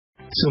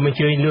សូមអញ្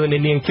ជើញលោកអ្ន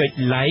កនាងចុច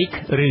like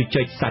ឬ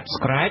ចុច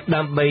subscribe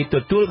ដើម្បីទ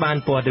ទួលបាន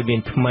ព័ត៌មា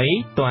នថ្មី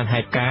ទាន់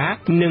ហេតុការណ៍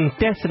និង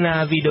ទស្សនា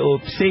វីដេអូ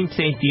ផ្សេងៗ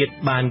ទៀត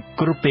បាន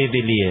គ្រប់ពេល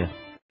វេលា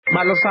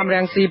បាទលោកសំរ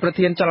ងស៊ីប្រ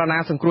ធានចលនា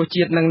សង្គ្រោះ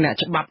ជាតិនិងអ្នក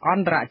ច្បាប់អ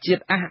ន្តរជា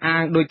តិអះអា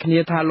ងដូចគ្នា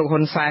ថាលោក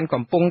ហ៊ុនសែន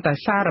កំពុងតែ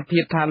សារភា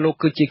ពថាលោក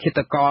គឺជាឃាត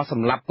ករស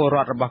ម្លាប់ពលរ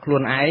ដ្ឋរបស់ខ្លួ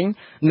នឯង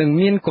និង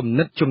មានគំ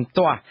និតជំ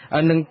ទាស់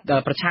និង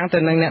ប្រឆាំងទៅ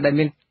នឹងអ្នកដែល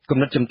មានគំ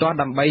និតជំទាស់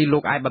ដើម្បីលោ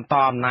កអាចបន្ត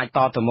អំណាចត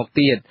ទៅមុខ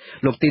ទៀត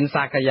លោកទីន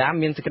សាកាយា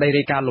មានសេចក្តី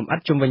រាយការណ៍លម្អិត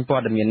ជុំវិញព័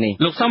ត៌មាននេះ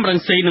លោកសំរង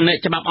ស៊ីនិងអ្នក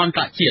ច្បាប់អន្ត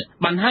រជាតិ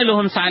បានឲ្យលោក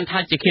ហ៊ុនសែនថា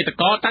ជាឃាត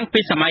ករតាំងពី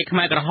សម័យខ្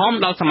មែរក្រហម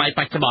ដល់សម័យប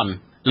ច្ចុប្បន្ន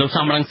លោក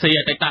សំរងស៊ី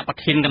អតីតប្រ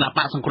ធានគណៈប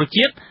កសង្គ្រោះ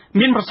ជាតិ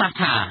មានប្រសាសន៍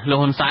ថាលោក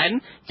ហ៊ុនសែន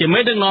ជាមេ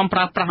ដឹកនាំប្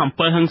រើប្រាស់អំ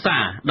ពើហិង្សា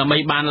ដើម្បី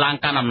បានឡើង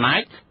កាន់អំណា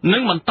ចនិ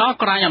ងបន្ត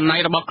ក្រាញអំណាច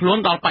របស់ខ្លួន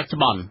ដល់បច្ចុ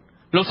ប្បន្ន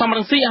លោកសំរ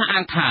ងស៊ីអះអា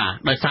ងថា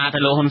ដោយសារតែ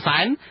លោកហ៊ុនសែ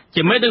ន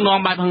ជាមេដឹកនាំ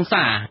បែបហិង្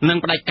សានិង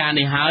ផ្ដាច់ការ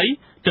នេះហើយ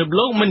ទើប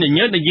លោកមិនញ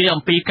ញើតនិយាយ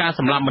អំពីការស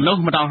ម្លាប់មនុស្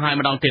សម្ដងហើយ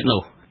ម្ដងទៀត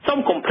នោះសូម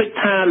កុំភ្លេច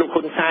ថាលោក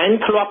ហ៊ុនសែន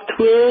ធ្លាប់ធ្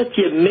វើ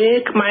ជាមេ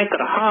ខ្មែរ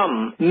ក្រហម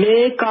មេ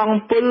កង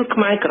ពលខ្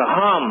មែរក្រហ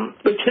ម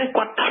ដូច្នេះ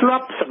គាត់ធ្លា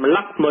ប់សម្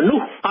លាប់មនុ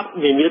ស្សអត់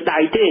ញញើតដៃ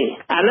ទេឥ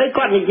ឡូវ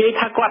គាត់និយាយ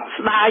ថាគាត់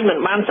ស្ដាយមិន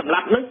បានសម្លា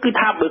ប់នឹងគឺ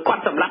ថាបើគា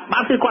ត់សម្លាប់បា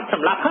នគឺគាត់ស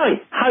ម្លាប់ហើ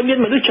យមាន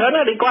មនុស្សច្រើន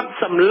ណាស់ដែលគាត់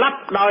សម្លាប់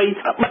ដោយ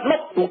បិទមុខ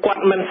គា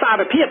ត់មិនសា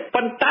រភាព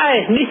ប៉ុន្តែ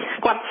នេះ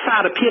គាត់សា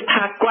រភាព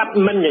ថាគាត់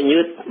មិនញញើ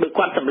តបើ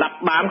គាត់សម្លាប់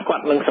បានគា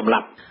ត់នឹងសម្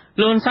លាប់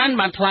លោកហ៊ុនសែន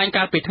បានថ្លែង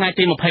កាលពីថ្ងៃ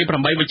ទី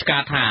28វិច្ឆិកា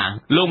ថា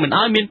លោកមិន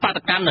ឲ្យមានបាត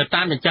កម្មនៅ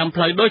តាមចិញ្ចើម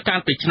ផ្លូវដោយកាល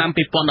ពីឆ្នាំ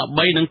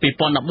2013និង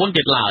2014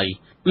ទៀតឡើយ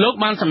លោក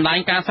បានសម្ដែង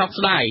ការសោក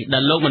ស្ដាយដែ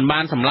លលោកមិនបា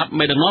នសម្លាប់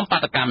មេដឹកនាំបា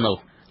តកម្មនោះ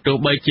ទោះ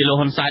បីជាលោក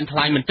ហ៊ុនសែនថ្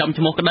លែងមិនចំ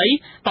ឈ្មោះក្តី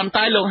ប៉ុន្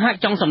តែលោកហាក់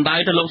ចង់សម្ដៅ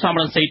ទៅលោកសំ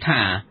រងស៊ី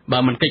ថាបើ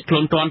មិនកិច្ចខ្លួ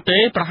នទាន់ទេ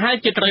ប្រហែល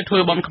ជាត្រូវធ្វើ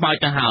បន់ខ្មោច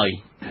ទៅហើយ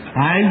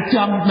ឯងច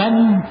ង់ដឹង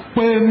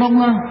ពេលនោះ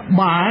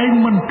បើឯង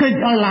មិនកិច្ច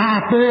ឲ្យឡា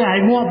ទេឯ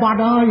ងងាប់បាត់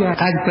ហើយ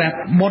ឯងប្រាប់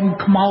មុន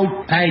ខ្មោច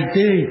ឯង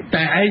ទេ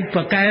តែឯងប្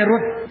រកែរ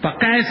ត់ប្រ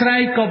កែស្រី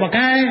ក៏ប្រ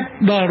កែ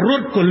ដល់រ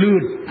ត់ក៏លឿ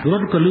ន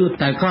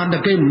តែគ្រាន់តែ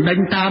គេមិនដេញ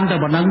តាមតែ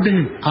ប៉ុណ្្នឹងទេឲ្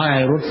យឯ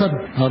ងរត់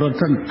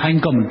សិនអញ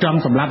ក៏មិនចង់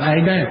សម្លាប់ឯង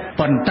ដែរ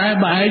ប៉ុន្តែ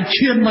បើឯង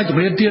ឈានមកជំ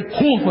រាបទៀត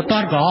ហួសបន្ត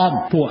ក្រហម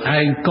ពួកឯ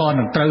ងក៏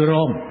នឹងត្រូវរ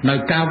ងនៅ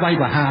ការវាយ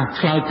ប្រហារ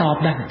ឆ្លើយតប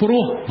ដែរព្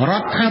រោះរ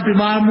ដ្ឋាភិ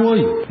បាលមួយ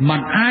មិ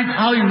នអាច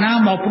ឲ្យណា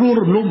មកព្រួល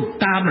រំលំ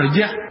តាមរ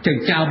យៈចិ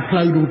ញ្ចើមផ្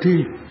លូវនោះទេ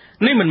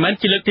នេះមិនមែន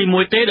ជាលើកទី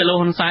1ទេដែលលោក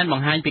ហ៊ុនសែនប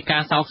ង្ហាញពីកា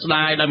រសោកស្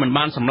ដាយដោយមិន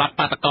បានសម្លាប់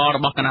បាតកោរ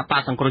បស់គណៈប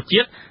កសង្គ្រោះ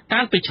ជាតិកា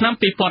លពីឆ្នាំ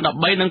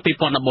2013និង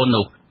2014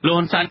នោះលោក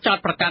ហ៊ុនសែនចោទ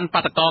ប្រកាន់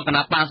បាតកោគ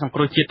ណៈបកសង្គ្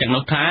រោះជាតិទាំង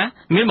នោះថា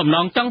មានបំណ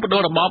ងចង់បដូ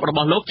ររបបរប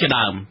ស់លោកជា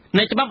ដើម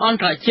អ្នកច្បាប់អន្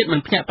តរជាតិមិន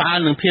ភ្ញាក់ផ្អើល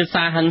នឹងភា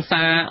សាហិង្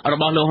សារ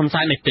បស់លោកហ៊ុន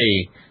សែននេះទេ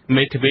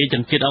មេធាវីជ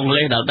នជាតិអង់គ្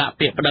លេសដែលដាក់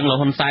ពាក្យប្តឹងលោក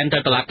ហ៊ុនសែនទៅ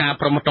តុលាការ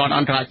ព្រហ្មទណ្ឌអ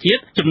ន្តរជាតិ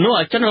ជំនួស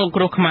ឲ្យជនរង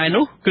គ្រោះខ្មែរ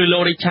នោះគឺលោ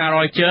ក Richard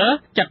Roger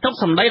ចាត់ទុក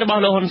សម្ដីរប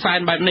ស់លោកហ៊ុនសែន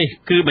បែបនេះ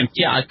គឺបញ្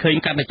ជាក់ឲ្យឃើញ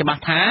កាន់តែច្បា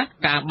ស់ថា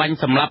ការបាញ់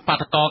សម្លាប់បា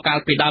តកោកាល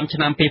ពីដើមឆ្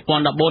នាំ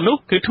2014នោះ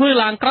គឺធ្វើ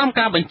ឡើងក្រោម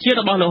ការបញ្ជា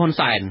របស់លោកហ៊ុន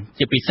សែន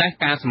ជាពិសេស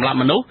ការសម្លាប់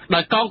មនុស្សដោ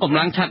យកងកម្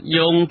លាំងឆ័ត្រយ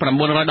ង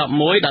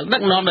911ដែលដឹ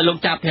កនាំដោយលោក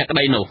ចាប់ភក្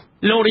តីនោះ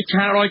លោក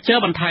Richard Roger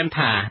បន្ថែម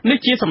ថានេះ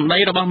ជាសម្ដី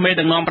របស់មេ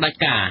ដឹកនាំផ្ដាច់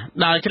ការ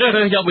ដែលជ្រើស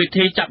រើសយកវិ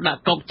ធីចាប់ដាក់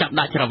គុកចាប់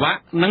ដាក់ច្រវាក់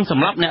និងស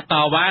ម្លាប់អ្នកត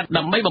វ៉ា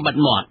ដើម្បីបំបិទ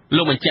មាត់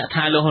លោកបញ្ជាក់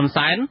ថាលោកហ៊ុន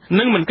សែន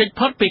នឹងមិនគេច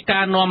ផុតពីកា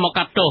រនាំមក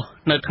កាត់ទោស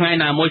នៅថ្ងៃ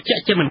ណាមួយជា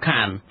ក់ជាមិន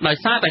ខានដោយ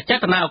សារតែចេ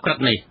តនាអក្រិត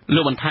នេះលោ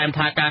កបន្ថែម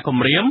ថាការគំ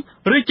រាម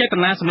ឬចេត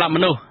នាសម្លាប់ម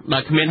នុស្សដោ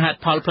យគ្មានហេតុ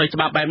ផលផ្លូវច្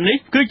បាប់បែបនេះ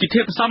គឺជា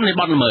ធាតុផ្សំនៃ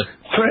បទល្មើស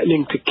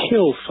threatening to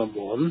kill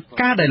someone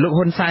ការដែលលោក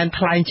ហ៊ុនសែន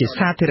ថ្លែងជា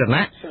សាធារ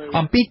ណៈ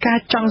អំពីការ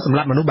ចង់សម្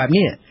លាប់មនុស្សបែប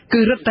នេះ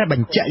គឺរឹតតែប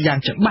ញ្ជាក់យ៉ាង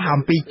ច្បាស់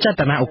អំពីចេ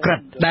តនាអក្រិត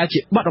ដែលជា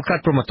បទអក្រិត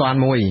ព្រហ្មទណ្ឌ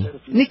មួយ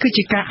នេះគឺ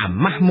ជាការអា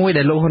ម៉ាស់មួយ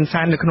ដែលលោកហ៊ុន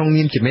សែននៅក្នុង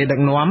នាមជាមេដឹក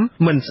នាំ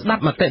មិនស្ដា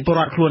ប់មតិពល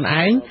រដ្ឋខ្លួន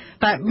ឯង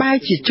តែបែរ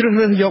ជាជ្រើស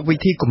រើសយកវិ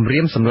ធីគំរា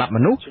មសម្លាប់ម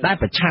នុស្សដែល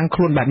ប្រឆាំងខ្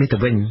លួនបែបនេះទៅ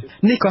វិញ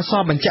នេះក៏ស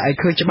បញ្ជាក់ឲ្យ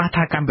ឃើញច្បាស់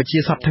ថាកម្ពុជា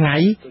សពថ្ងៃ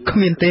គ្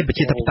មានទេប្រ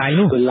ជាធិបតេយ្យ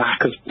នោះ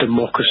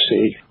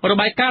រ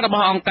បាយការណ៍រប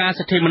ស់អង្គការ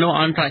សិទ្ធិមនុស្ស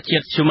អន្តរជា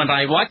តិ Human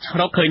Rights Watch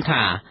រកឃើញ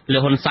ថាលោ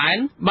កហ៊ុនសែន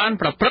បាន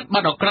ប្រព្រឹត្តប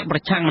ទអក្រិតប្រ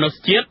ឆាំងមនុស្ស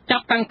ជាតិចា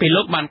ប់តាំងពី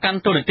លោកបានកាន់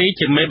តួនាទី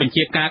ជាមេបញ្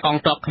ជាការកង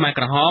ទ័ពខ្មែរ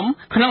ក្រហម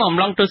ក្នុងអំ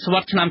ឡុងទសវ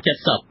ត្សរ៍ឆ្នាំ70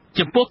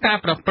ចំពោះការ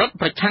ប្រព្រឹត្ត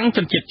ប្រឆាំងជ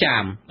នជាតិចា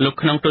មលោក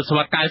ក្នុងទសវ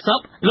ត្សរ៍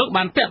90លោក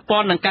បានពាក់ព័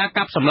ន្ធនឹងការ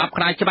កាប់សម្លាប់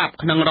ក្រៅច្បាប់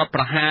ក្នុងរដ្ឋ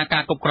ប្រហារកា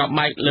រគប់គ្រាប់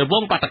បែកលើវ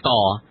ងបាតកោ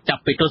ចា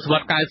ប់ពីទសវ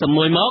ត្សរ៍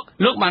91មក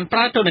លោកបានប្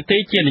រើតួនាទី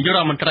ជានាយករ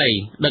ដ្ឋមន្ត្រី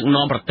ដឹក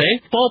នាំប្រទេស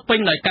ពោពេញ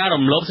ដោយការ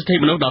រំលោភសិទ្ធិ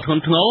មនុស្សដ៏ធ្ង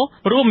ន់ធ្ងរ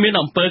រួមមាន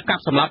អំពើកា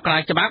ប់សម្លាប់ក្រៅ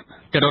ច្បាប់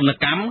ទរណ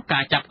កម្មកា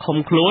រចាប់ឃុំ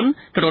ខ្លួន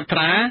ត្រួតត្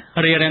រា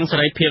រារាំងសេ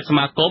រីភាពស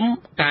មាគម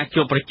ការ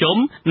ជួបប្រជុំ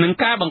និង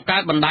ការបង្កើ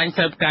តបណ្ដាញ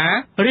ស៊ើបការ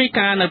រាយ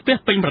ការណ៍នៅពាស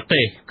ពេញប្រ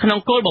ទេសក្នុង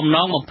គោលបំណ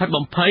ងបំផិត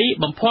បំភ័យ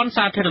បំភាន់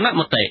សាធារណ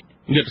មតិ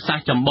យុទ្ធសាស្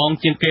ត្រចម្បង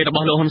ជាងគេរប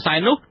ស់លោកហ៊ុនសែន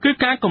នោះគឺ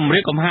ការគំរា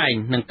មកំហែង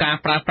និងការ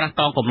ប្រើប្រាស់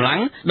កងកម្លាំង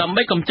ដើម្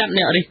បីកម្ចាត់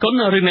អ្នករិះគន់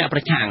ឬអ្នកប្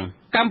រឆាំង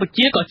កម្ពុ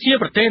ជាក៏ជា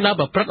ប្រទេសដែល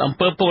ប្រព្រឹត្តអំ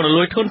ពើពុករ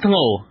លួយធ្ងន់ធ្ង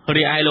រ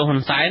រីឯលោកហ៊ុ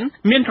នសែន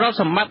មានទ្រព្យ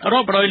សម្បត្តិរា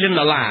ប់រយលាន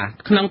ដុល្លារ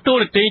ក្នុងតួ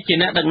នាទីជា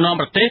អ្នកដឹកនាំ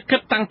ប្រទេសគិ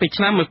តតាំងពី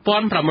ឆ្នាំ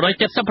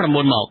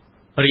1979មក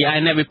រីឯ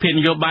អ្នកវិភាគ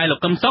នយោបាយលោក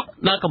កឹមសុខ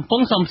ដែលកំពុ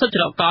ងសំសិទ្ធច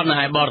រកនៅ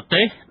ឯបរ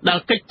ទេសដែល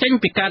កិច្ចចេញ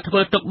ពីការធ្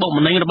វើទុកបុក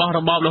ម្នេញរបស់រ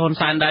បបលោកហ៊ុន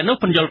សែនដែរនោះ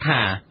ពន្យល់ថា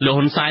លោក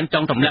ហ៊ុនសែនច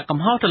ង់ទម្លាក់កំ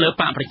ហុសទៅលើប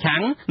កប្រឆាំ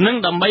ងនិង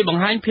ដើម្បីប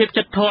ង្ហាញភាព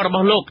ចិត្តធម៌រប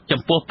ស់លោក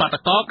ចំពោះបាត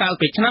កោកាល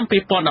ពីឆ្នាំ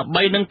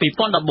2013និង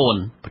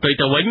2014ផ្ទុយ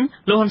ទៅវិញ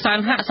លោកហ៊ុនសែន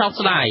ហាក់សោក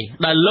ស្ដាយ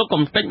ដែលលោក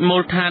កំទេចមូ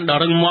លដ្ឋានដ៏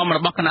រឹងមាំរ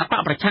បស់គណៈប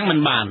កប្រឆាំងមិន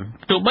បាន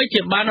ទោះបី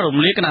ជាបានរំ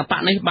លាយគណៈបក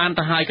នេះបាន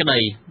ទៅហើយក្តី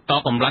ក៏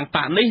កម្លាំងប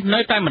កនេះនៅ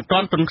តែមិនទា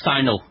ន់ទន់ខ្សោ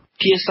យនោះ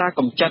ភាសា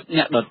កំចាត់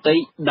អ្នកដទៃ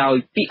ដោយ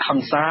ពាក្យហិ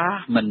ង្សា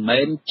មិនមែ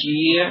នជា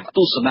ទ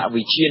ស្សន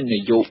វិជ្ជាន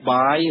យោ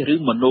បាយឬ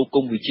មនោគ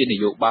មវិជ្ជាន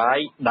យោបាយ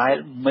ដែល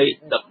មេ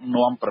ដឹក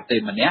នាំប្រទេស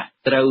ម្នាក់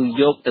ត្រូវ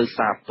យកទៅ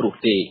សារព្រោះ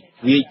ទេ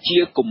វាជា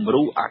គំ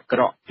រូអាក្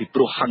រក់ពីព្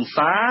រោះហិង្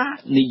សា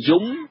និយ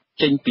ម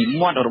ចេញពី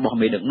មាត់របស់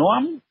មេដឹក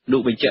នាំលោ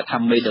កបញ្ជាក់ថា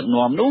មេដឹក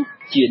នាំនោះ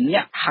ជាអ្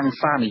នកហិង្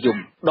សានិយម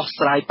ដោះ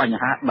ស្រាយបញ្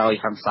ហាដោយ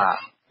ហិង្សា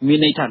មាន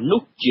ន័យថា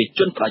នោះជា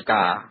ជនផ្ដាច់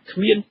ការគ្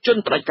មានជន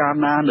ផ្ដាច់ការ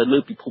ណានៅលើ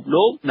ពិភព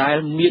លោកដែល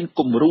មាន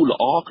គំរូល្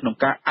អក្នុង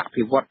ការអ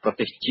ភិវឌ្ឍប្រ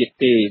ទេសជាតិ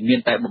ទេមាន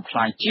តែបំផ្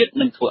លាញជាតិ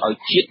និងធ្វើឲ្យ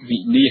ជាតិវិ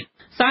នាស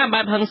សារ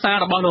បែបហិង្សា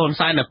របស់លោកហ៊ុន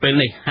សែននៅពេល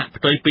នេះហាក់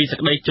ផ្ទុយពីសេច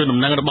ក្តីជូនដំ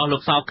ណឹងរបស់លោ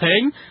កសោខេ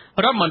ង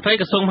រដ្ឋមន្ត្រី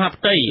ក្រសួងមហា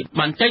ផ្ទៃ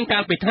បានចេញកា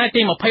លពីថ្ងៃ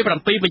ទី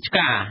27វិច្ឆិ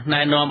កា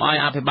ណែនាំឲ្យ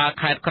អភិបាល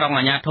ខេត្តក្រុង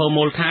អាជ្ញាធរ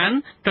មូលដ្ឋាន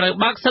ត្រូវ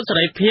បើកសិទ្ធិសេ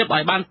រីភាពឲ្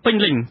យបានពេញ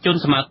លេញជូន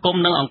សមាគម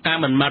និងអង្គការ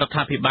មិនមែនរដ្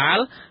ឋាភិបាល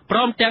ព្រ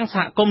មទាំងស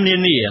ហគមន៍នា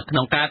នាក្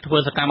នុងការធ្វើ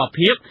សកម្ម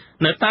ភាព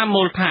នៅតាម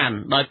មូលដ្ឋាន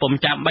ដោយពុំ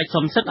ចាំបាច់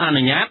សុំសិទ្ធិអ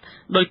នុញ្ញាត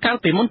ដោយកាល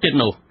ពីមុនទៀត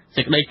នោះ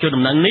សេចក្តីជូន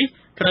ដំណឹងនេះ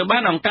ត្រូវបា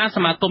នអង្គការស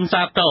មាគម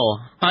សាទរ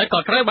ហើយក៏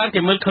ត្រូវបាន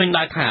គេមើលឃើញ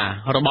ដែរថា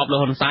របបលោក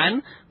ហ៊ុនសែន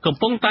កំ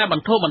ពុងតែប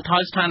ន្ធូរបន្ថ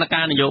យស្ថាន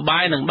ភាពនយោបា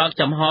យនិងបើក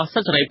ចំហសិ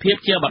ទ្ធិសេរីភាព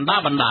ជាបណ្ដា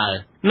ៗ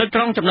នៅត្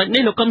រង់ចំណុច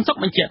នេះលោកកឹមសុខ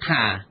បញ្ជាក់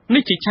ថា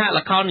នេះជាឆាក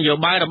ល្ខោននយោ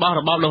បាយរបស់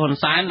របបលោកហ៊ុន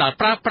សែនដែល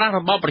ប្រើប្រាស់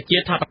របបប្រជា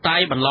ធិបតេ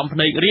យ្យបន្លំភ្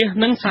នែករាជ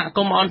និងសហគ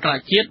មន៍អន្តរ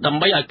ជាតិដើម្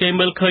បីឲ្យគេ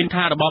មើលឃើញ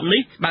ថារបប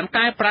នេះបាន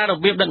កែប្រែរ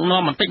បៀបដឹក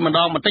នាំបន្តិចម្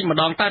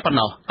ដងតែប៉ុណ្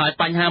ណោះហើយ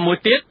បញ្ហាមួយ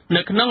ទៀត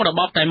នៅក្នុងរប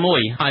បតែមួយ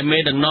ហើយមេ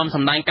ដឹកនាំស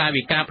ម្ដែងកាយ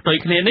វិការផ្ទុយ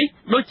គ្នានេះ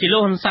ដូចជាលោ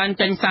កហ៊ុនសែន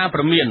ចេញសារព្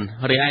រមាន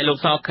រីឯលោក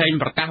សខេង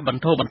ប្រកាសប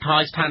ន្ធូរបន្ថ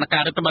យស្ថានភា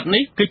ពរដ្ឋបတ်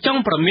នេះគឺចង់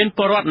ព្រមានព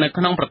លរដ្ឋនៅ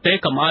ក្នុងប្រទេស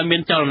កុំឲ្យមា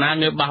នចលនា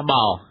ងើបបះ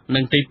បោរ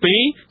និងទី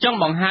2ចង់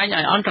បង្ហាញ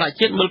ឲ្យអន្តរ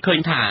ជាតិមើលឃើញ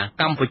ថា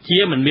កម្ពុជា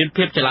មិនមាន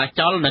ភាពចលា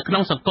ចលនៅក្នុ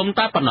ងសង្គម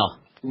តែប៉ុណ្ណោះ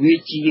វា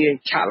ជា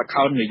ឆាកល្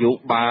ខោននយោ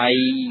បាយ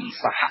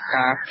សហ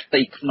ការផ្ទៃ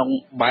ក្នុង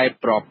បែប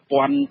ប្រ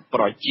ព័ន្ធ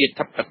ប្រជា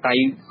ធិបតេយ្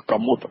យប្រ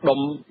មូលផ្ដុំ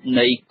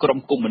នៃក្រុម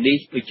កុម្មុយនីស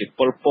ដូចជា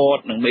ប៉ុលពត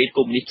និងមេ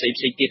កុម្មុយនីសផ្សេ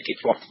ងទៀតគេ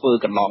ធ្លាប់ធ្វើ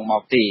កន្លងម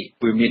កទេ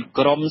វាមាន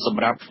ក្រុមស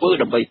ម្រាប់ធ្វើ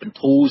ដើម្បីបន្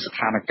ធូរស្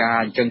ថានភាព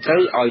អញ្ចឹងទៅ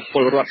ឲ្យព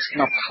លរដ្ឋស្ង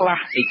ប់ខ្លះ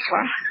អីខ្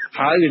លះ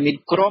ហើយវាមាន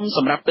ក្រុមស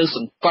ម្រាប់ទៅស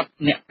ង្កត់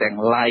អ្នកទាំង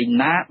ឡាយ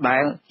ណាដែ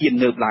លហ៊ាន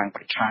លើកឡើង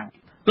ប្រឆាំង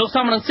លោក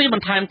សំរងស៊ីប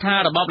ន្ថែមថា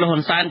របបលោកហ៊ុ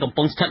នសែនកំ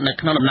ពុងស្ថិតនៅ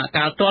ក្នុងដំណាក់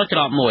កាលទាល់ច្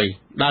រកមួយ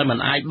ដែលមិន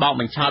អាចបោក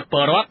បញ្ឆោតព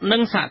លរដ្ឋនិ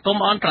ងសហគម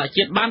ន៍អន្តរ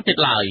ជាតិបានទៀត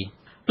ឡើយ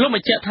លោកប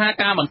ញ្ជាក់ថា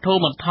ការបន្ធូរ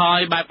បន្ថយ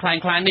បែបคล้า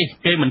ยៗនេះ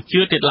គេមិន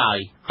ជឿទៀតឡើយ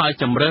ហើយ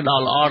ជំរឿនដ៏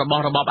ល្អរប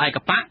ស់របបឯក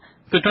បក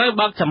គឺត្រូវ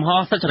បើកចំហ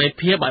សិទ្ធិសេរី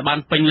ភាពឲ្យបាន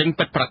ពេញលេញ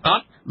ពិតប្រាកដ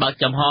បើក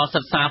ចំហសិ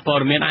ទ្ធិសារព័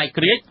ត៌មានឯក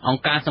រាជ្យអង្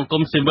គការសង្គ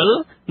មស៊ីវិល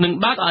និង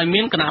បើកឲ្យ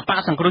មានគណៈបក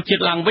សង្គ្រោះជា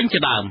តិឡើងវិញជា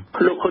ដើម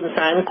លោកហ៊ុន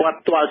សែនគាត់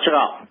ទាល់ច្រ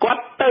កគា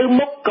ត់ទៅ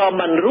មុខក៏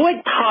មិនរួច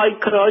ថយ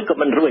ក្រោយក៏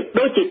មិនរួច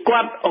ដូចជាគា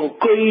ត់អង្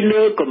គុយ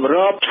លើគម្រ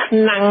បឆ្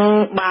នាំង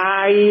បា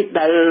យ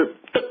ដែល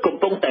ទឹកកំ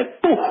ពុងតែ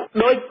ពុះ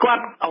ដោយគា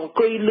ត់អង្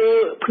គុយលើ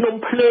ភ្នំ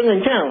ភ្លើងអ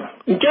ញ្ចឹង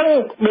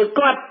បើ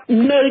គាត់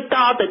នៅត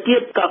ទៅទៀ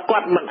តក៏គា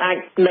ត់មិនអាច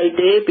នៅ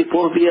ទេពីព្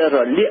រោះវារ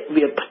លាក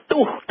វាផ្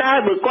ទុះតែ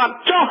បើគាត់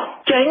ចោះ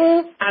ចេញ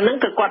អានឹង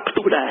ក៏គាត់ផ្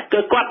ទុះដែរ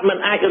ក៏គាត់មិន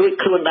អាចរួច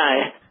ខ្លួនដែរ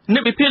អ្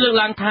នកវិភាគលើក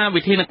ឡើងថា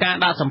វិធានការ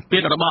ដាក់សម្ពា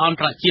ធរបស់អន្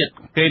តរជាតិ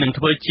គេនឹង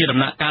ធ្វើជាដំ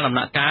ណាក់កា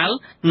ល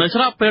នៅស្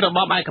របពេលរប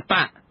បឯកប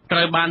កត្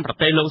រូវបានប្រ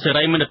ទេសលោកសេ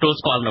រីមិនទទួល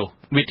ស្គាល់នោះ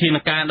វិធាន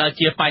ការដែល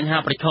ជាបញ្ហា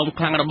ប្រឈម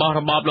ខ្លាំងរបស់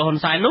របបលោកហ៊ុន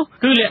សែននោះ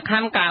គឺលក្ខខ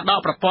ណ្ឌការដក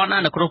ប្រព័ន្ធអ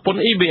នុគ្រោះពន្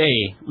ធ EBA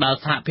ដែល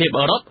សហភាព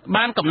អឺរ៉ុប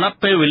បានកំណត់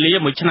ពេលវេលា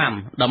1ឆ្នាំ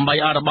ដើម្បី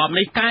ឲ្យរបប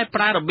នេះកែ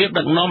ប្រែរបៀប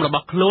ដឹកនាំរប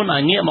ស់ខ្លួនឲ្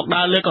យងាកមក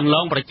ដើរលើកន្ល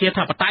ងប្រជា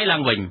ធិបតេយ្យឡើ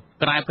ងវិញ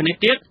ក្រៅពីនេះ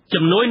ទៀត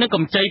ជំនួយនិងក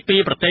ម្ចីពី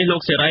ប្រទេសលោ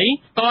កសេរី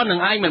ក៏នឹង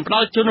អាចមិនផ្ដ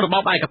ល់ជូនរប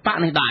បឯកបក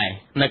នេះដែរ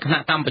នៅខណៈ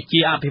កម្ពុជា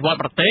អភិវឌ្ឍ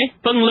ប្រទេស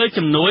ពឹងលើ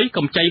ជំនួយក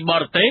ម្ចីប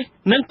រទេស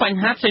និងប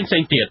ញ្ហាផ្សេងៗ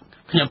ទៀត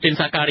ខ្ញុំទីន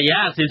សាការីយ៉ា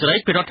ស៊ីសេរី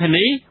ពីរដ្ឋធា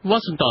នី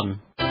Washington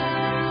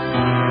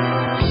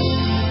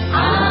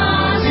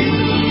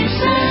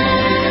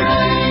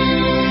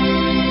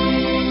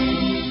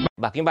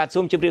បាទខ្ញុំបាទ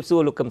សូមជម្រាបសួ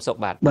រលោកកឹមសុខ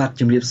បាទ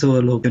ជម្រាបសួរ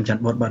លោកជុនច័ន្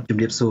ទបុតបាទជ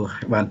ម្រាបសួរ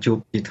បានជួប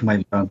ជាថ្មី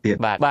ម្ដងទៀត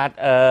បាទ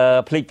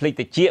ភ្លេច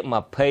តិច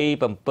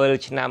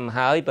27ឆ្នាំ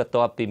ហើយបន្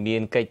ទាប់ពីមា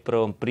នកិច្ចព្រ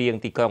មព្រៀង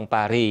ទីក្រុង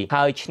ប៉ារី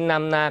ហើយឆ្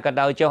នាំណាក៏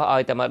ដោយចុះឲ្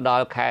យតែមកដ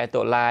ល់ខែ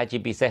តុលាជា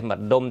ពិសេសម្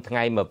ដុំថ្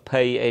ងៃ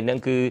20អីហ្នឹង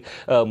គឺ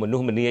មនុ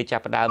ស្សម្នាចា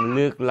ប់ផ្ដើម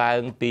លើកឡើ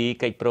ងពី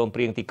កិច្ចព្រមព្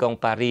រៀងទីក្រុង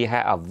ប៉ារីហើ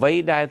យអ្វី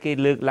ដែលគេ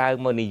លើកឡើង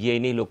មកនិយាយ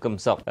នេះលោកកឹម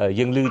សុខ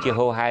យើងឮជា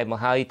ហូរហែមក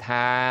ហើយ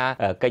ថា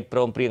កិច្ចព្រ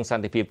មព្រៀងស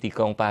ន្តិភាពទី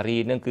ក្រុងប៉ារី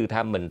ហ្នឹងគឺ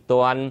ថាមិន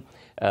ទាន់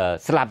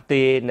ស្លាប់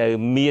ទេនៅ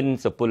មាន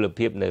សុពល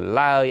ភាពនៅ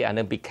ឡើយអា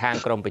នឹងពីខាង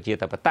ក្រមប្រជា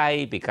ធិបតេយ្យ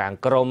ពីខាង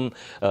ក្រម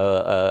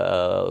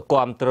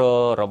គាំទ្រ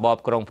របប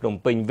ក្រុងភ្នំ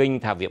ពេញវិញ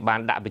ថាវាបាន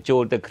ដាក់បញ្ចូ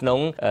លទៅក្នុង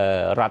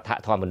រដ្ឋ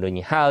ធម្មនុញ្ញ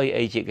ហើយ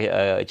អី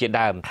ជា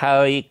ដើមហើ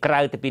យក្រៅ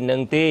ទៅពីនឹ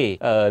ងទេ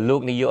លោ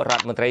កនាយករ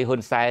ដ្ឋមន្ត្រីហ៊ុ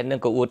នសែននឹង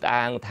ក៏អួត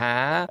អាងថា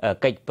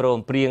កិច្ចព្រម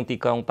ព្រៀងទី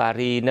ក្រុងប៉ា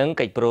រីនឹង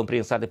កិច្ចព្រមព្រៀ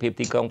ងសន្តិភាព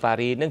ទីក្រុងប៉ា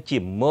រីនឹងជា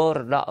មរ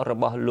តករ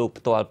បស់លោក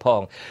ផ្ទាល់ផ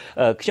ង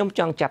ខ្ញុំច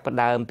ង់ចាប់ផ្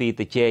ដើមពី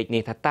ទៅជែក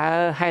នេះថាតើ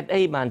ហេតុ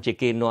អីបានជា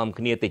គេនាំ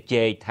គ្នាទៅ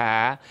ជែកថា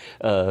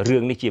រឿ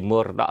ងនេះជាម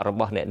រតករ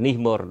បស់អ្នកនេះ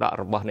មរតក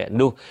របស់អ្នក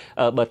នោះ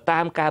បើតា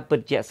មការពិត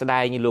ជាក់ស្ដែ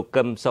ងលោក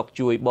កឹមសុខ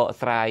ជួយបក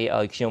ស្រាយ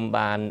ឲ្យខ្ញុំ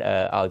បាន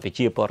ឲ្យប្រ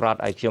ជាពលរដ្ឋ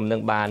ឲ្យខ្ញុំនឹ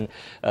ងបាន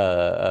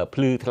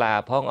ភ្លឺថ្លា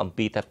ផងអំ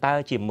ពីថាតើ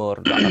ជាមរត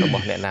ករប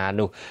ស់អ្នកណា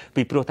នោះ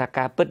ពីព្រោះថា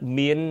ការពិត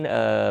មាន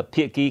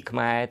ភាគីខ្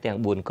មែរទាំង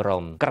4ក្រុ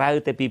មក្រៅ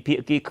តែពីភា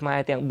គីខ្មែរ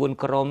ទាំង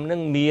4ក្រុមនឹ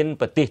ងមាន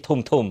ប្រទេស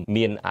ធំ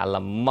មានអាល្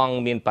លឺម៉ង់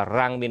មានបា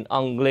រាំងមានអ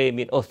ង់គ្លេស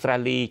មានអូស្ត្រា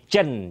លី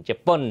ចិនជ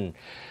ប៉ុន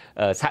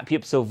សហភាព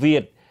សូវៀ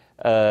ត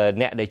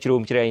អ្នកដែលជ្រោ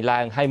មជ្រែងឡើ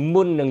ងហើយ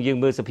មុននឹងយើង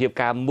មើលសភាព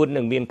ការមុន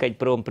នឹងមានកិច្ច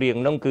ព្រមព្រៀង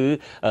នោះគឺ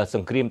ស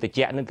ង្គ្រាមត្រ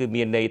ជាក់នឹងគឺ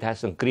មានន័យថា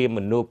សង្គ្រាមម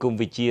នោគម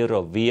វិជ្ជារ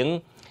វាង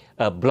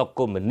ប្លុក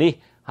កុម្មុយនីស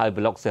ហើយ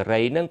ប្លុកសេ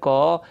រីនឹងក៏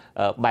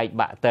បែក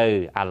បាក់ទៅ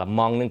អាល្លឺ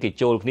ម៉ង់នឹងគេ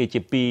ចូលគ្នាជា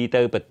2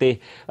ទៅប្រទេស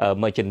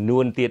មួយចំនួ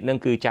នទៀតនឹង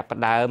គឺចាប់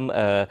ផ្ដើម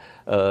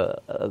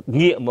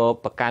ងាកមក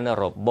ប្រកាន់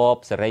របប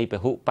សេរីព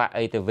ហុបក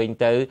អីទៅវិញ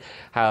ទៅ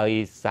ហើយ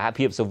សហ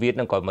ភាពសូវៀត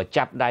នឹងក៏មក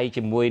ចាប់ដៃ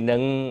ជាមួយនឹ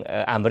ង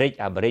អាមេរិក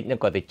នឹង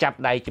ក៏ទៅចាប់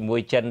ដៃជាមួយ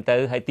ចិនទៅ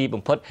ហើយទី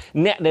បំផុត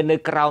អ្នកដែលនៅ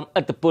ក្រោម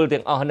ឥទ្ធិពល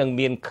ទាំងអស់នឹង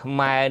មានខ្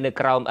មែរនៅ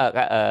ក្រោម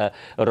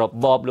រ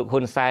បបលោក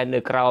ហ៊ុនសែននៅ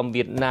ក្រោម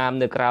វៀតណាម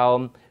នៅក្រោម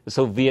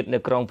សូវៀតនៅ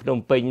ក្រុងភ្នំ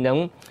ពេញហ្នឹង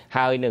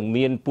ហើយនឹង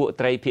មានពួក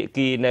ត្រីភា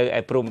គីនៅ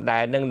ឯព្រំដែ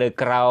នហ្នឹងនៅ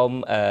ក្រោម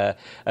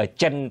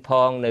ចិនផ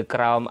ងនៅ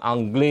ក្រោមអ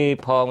ង់គ្លេស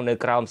ផងនៅ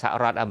ក្រោមសហ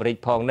រដ្ឋអាមេរិក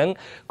ផងហ្នឹង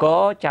ក៏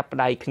ចាប់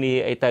ដៃគ្នា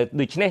អីទៅ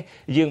ដូច្នេះ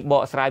យើងប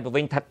កស្រាយទៅ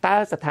វិញថាតើ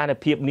ស្ថាន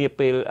ភាពនា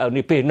ពេល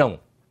ហ្នឹង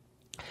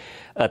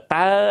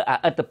តើ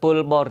ឥទ្ធិពល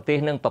បរទេស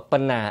នឹងប្រប៉ុ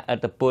ណ្ណាឥ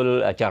ទ្ធិពល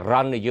ចរ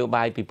ន្តនយោ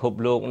បាយពិភព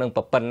លោកនឹង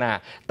ប្រប៉ុណ្ណា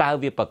តើ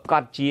វាប្រកា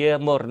សជា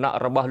មរណក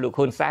របស់លោក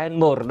ហ៊ុនសែន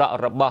មរណក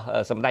របស់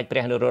សម្ដេចព្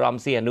រះនរោត្តម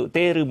សីហនុ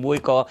ទេឬមួយ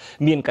ក៏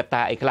មានកត្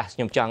តាអីខ្លះខ្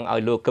ញុំចង់ឲ្យ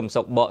លោកកឹម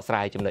សុខបកស្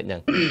រាយចំណុចហ្នឹ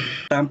ង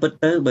តាមពិត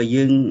ទៅបើ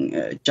យើង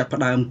ចាប់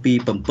ផ្ដើមពី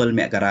7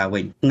មករាវិ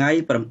ញថ្ងៃ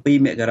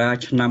7មករា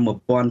ឆ្នាំ1979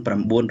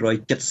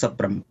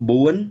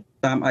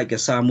តាមឯក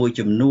សារមួយ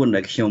ចំនួន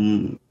ដែលខ្ញុំ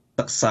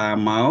សិក្សា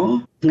មក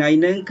ថ្ងៃ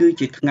ហ្នឹងគឺ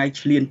ជាថ្ងៃ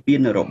ឈ្លានពាន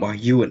របស់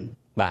យួន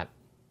បាទ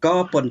ក៏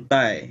ប៉ុន្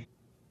តែ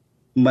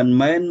មិន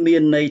មែនមា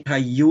នន័យថា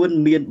យួន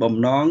មានបំ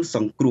ណងស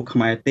ង្គ្រោះខ្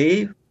មែរទេ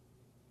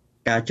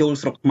ការចូល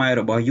ស្រុកខ្មែរ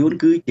របស់យួន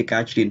គឺជាកា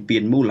រឈ្លានពា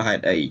នមូលហេ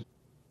តុអី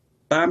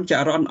តាមច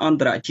រន្តអន្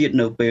តរជាតិ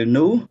នៅពេល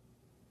នោះ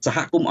សហ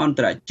គមន៍អន្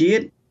តរជា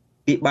តិ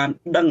គេបាន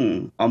ដឹង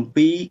អំ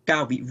ពីកា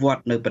រវិវត្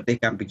តនៅប្រទេស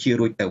កម្ពុជា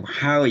រួចទៅ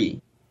ហើ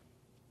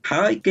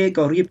យគេ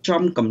ក៏រៀប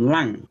ចំកម្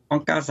លាំងអ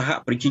ង្គការសហ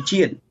ប្រជា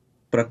ជាតិ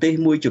ប្រទេស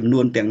មួយចំនួ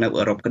នទាំងនៅ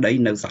អឺរ៉ុបក្តី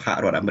នៅសហ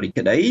រដ្ឋអាមេរិក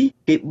ក្តី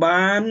គេ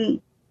បាន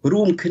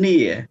រួមគ្នា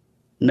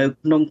នៅ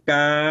ក្នុង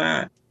ការ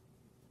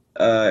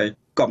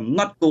កំណ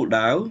ត់គោល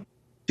ដៅ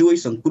ជួយ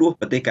សង្គ្រោះ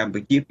ប្រទេសកម្ពុ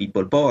ជាពី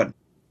ប៉ុលពត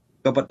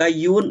ក៏ប៉ុន្តែ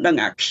យួនដឹង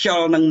អាខ្យ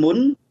ល់នឹងមុន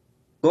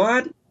គា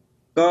ត់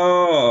ក៏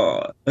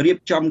រៀប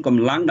ចំក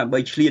ម្លាំងដើម្បី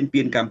ឈ្លាន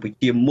ពានកម្ពុ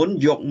ជាមុន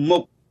យកមុ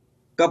ខ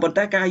ក៏ប៉ុន្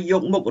តែការយ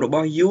កមុខរប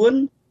ស់យួន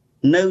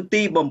នៅ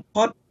ទីបំ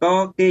ផុតក៏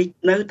គេ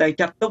នៅតែ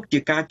ចាត់ទុកជា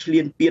ការឈ្លា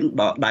នពាន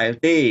ដដែល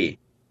ទេ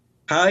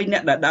ហើយអ្ន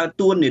កដែលដើរ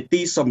តួនា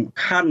ទីសំ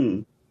ខាន់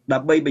ដើ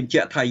ម្បីបញ្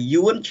ជាក់ថា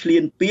យួនឈ្លា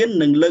នពាន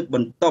និងលើកប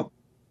ន្ទប់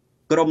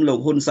ក្រុមលោក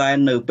ហ៊ុនសែន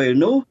នៅពេល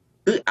នោះ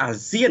គឺអា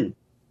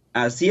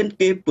ស៊ាន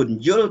គេពន្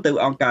យល់ទៅ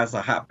អង្គការស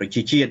ហប្រ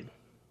ជាជាតិ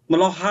ម្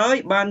ល៉េះហើយ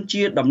បាន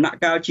ជាដំណាក់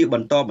កាលជាប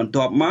ន្តបន្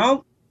ទាប់មក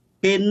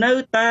គេនៅ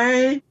តែ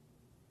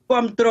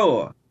គាំទ្រ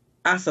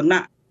អាសនៈ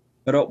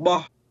រប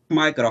ស់ខ្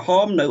មែរក្រហ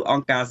មនៅអ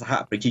ង្គការសហ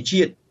ប្រជា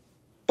ជាតិ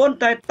ប៉ុន្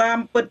តែតាម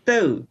ពិត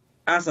ទៅ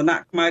អាសនៈ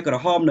ខ្មែរក្រ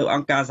ហមនៅអ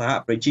ង្គការសហ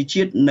ប្រជា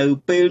ជាតិនៅ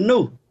ពេល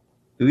នោះ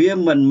វា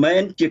មិនមែ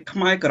នជាខ្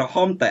មែរក្រហ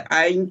មតែ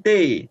ឯងទេ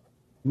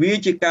វា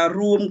ជាការ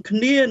រួមគ្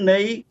នានៃ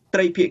ត្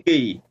រីភាគី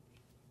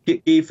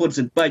ហ៊ុន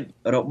ស៊ិនប៉ិច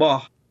រប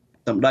ស់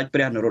សម្ដេចព្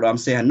រះនរោត្តម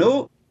សីហនុ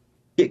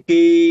ភា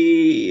គី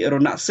រ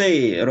ណសេ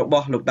រប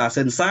ស់លោកតា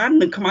ស៊ិនសាន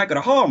និងខ្មែរក្រ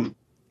ហម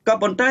ក៏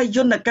ប៉ុន្តែយ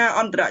ន្តការ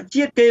អន្តរ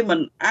ជាតិគេមិន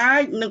អា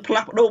ចនឹងផ្លា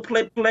ស់ប្ដូរផ្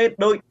លេត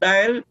ដោយ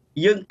ដែល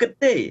យើងគិត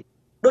ទេ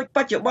ដូចប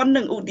ច្ចុប្បន្ន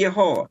នឹងឧទាហ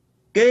រណ៍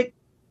គេ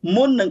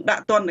មុននឹងដា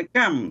ក់ទណ្ឌក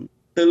ម្ម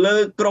ទៅលើ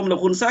ក្រុមលោក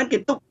ហ៊ុនសែនគេ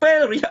ទុកពេល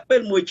រយៈពេ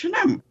ល1ឆ្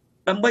នាំ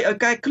ដើម្បីឲ្យ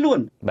កែខ្លួន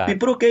ពី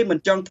ព្រោះគេមិន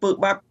ចង់ធ្វើ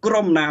បាបក្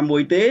រុមណាមួ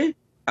យទេ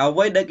អ្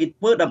វីដែលគេ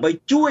ធ្វើដើម្បី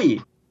ជួយ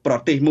ប្រ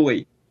ទេសមួយ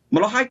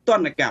ម្ល៉េះហើយទ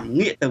ណ្ឌកម្ម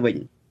ងាកទៅវិញ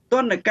ទ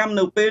ណ្ឌកម្ម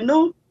នៅពេល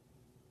នោះ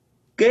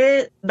គេ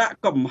ដាក់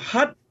កំ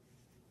ហិត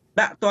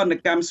ដាក់ទណ្ឌ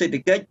កម្មសេដ្ឋ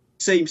កិច្ច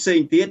ផ្សេង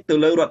ទៀតទៅ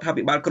លើរដ្ឋា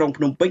ភិបាលក្រុង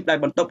ភ្នំពេញដែល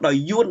បន្ទាប់ដោយ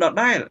យួនដ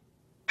ដែល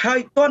ហើយ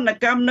ទណ្ឌ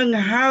កម្មនឹង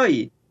ហើយ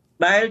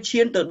ដែល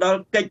ឈានទៅដល់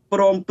កិច្ចព្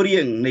រមព្រៀ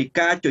ងនៃ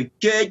ការជ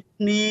ជែក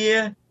គ្នា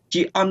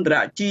ជាអន្តរ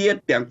ជាតិ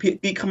ទាំងភា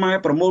គីខ្មែរ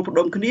ប្រមូលផ្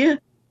ដុំគ្នា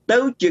ទៅ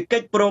ជាកិ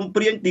ច្ចព្រម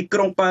ព្រៀងទីក្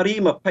រុងប៉ារី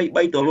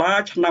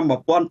$23ឆ្នាំ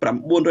1991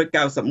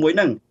ហ្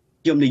នឹង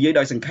ខ្ញុំនិយាយ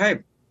ដោយសង្ខេប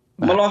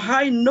ម្ល៉េះហើ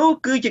យនោះ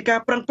គឺជាការ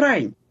ប្រឹងប្រែ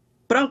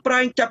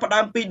ងចាប់ផ្ដើ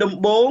មពីដំ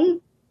បូង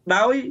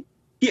ដោយ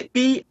ភា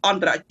គីអ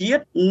ន្តរជា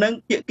តិនិង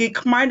ភាគី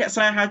ខ្មែរអ្នក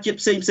ស្នេហាជាតិ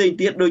ផ្សេង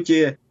ទៀតដូចជា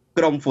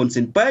ក្រុមហ៊ុន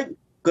ស៊ីនពេក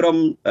ក្រុម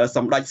ស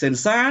ម្ដេចសេន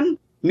សាន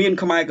មាន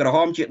ខ្មែរក្រហ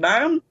មជា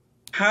ដើម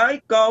ហើយ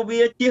ក៏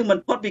វាជៀសមិន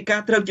ផុតពីកា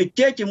រត្រូវជ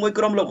ជែកជាមួយ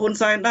ក្រុមលោកហ៊ុន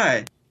សែនដែរ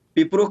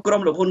ពីព្រោះក្រុ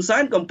មលោកហ៊ុនសែ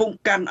នកំពុង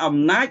កាន់អំ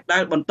ណាចដែ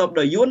លបន្ទាប់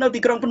ដោយយួននៅទី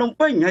ក្រុងភ្នំ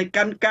ពេញហើយ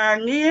កាន់ការ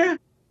ងារ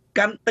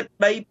កាន់ទឹក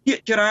ដីភាគ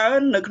ច្រើន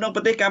នៅក្នុងប្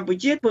រទេសកម្ពុ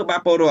ជាធ្វើបា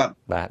បពលរដ្ឋ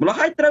ម្ល៉េះ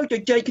ហើយត្រូវជ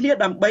ជែកគ្នា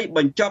ដើម្បីប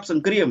ញ្ចប់ស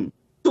ង្គ្រាម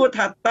ទោះ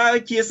ថាតើ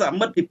ជាស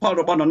មិទ្ធផល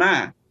របស់នរណា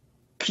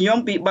ខ្ញុំ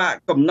ពិបាក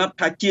កំណត់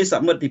ថាជាស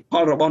មិទ្ធផ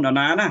លរបស់នរ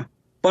ណាណា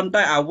ប៉ុន្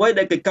តែអ្វី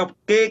ដែលគេ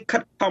ខិ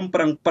តខំប្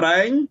រឹងប្រែ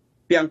ង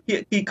ទាំងភា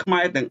គីខ្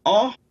មែរទាំងអ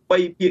ស់បី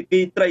ភាគី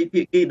ត្រី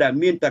ភាគីដែល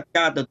មានតែ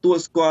ការទទួល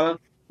ស្គាល់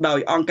ដោយ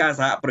អង្គការ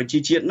សហប្រជា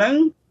ជាតិនឹង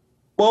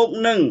បូក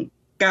នឹង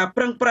ការ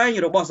ប្រឹងប្រែង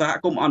របស់សហ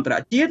គមន៍អន្តរ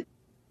ជាតិ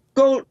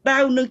គោលដៅ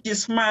នឹងជា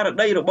ស្មារ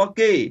តីរបស់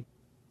គេ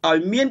ឲ្យ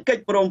មានកិ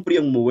ច្ចព្រមព្រៀ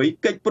ងមួយ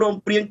កិច្ចព្រម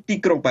ព្រៀងទី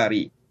ក្រុងប៉ា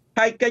រីស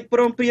ហើយកិច្ចព្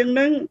រមព្រៀង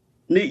នឹង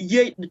និ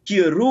យាយ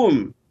ជារួម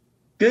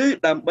គឺ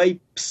ដើម្បី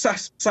ផ្សះ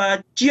ផ្សា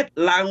ជាតិ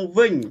ឡើង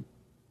វិញ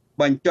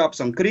បញ្ចប់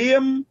សង្គ្រា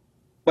ម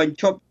បញ្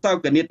ឈប់សោ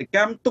កនាដក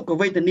ម្មទុក្ខ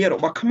វេទនារ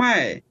បស់ខ្មែ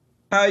រ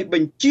ហើយប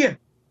ញ្ជៀស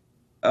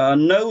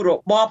នៅរ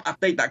បបអ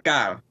តីត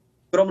កាល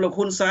ក្រុមលោក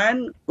ហ៊ុនសែន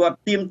គាត់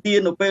ទាមទារ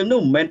នៅពេល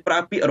នោះមិនមែនប្រើ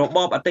ពាក្យរប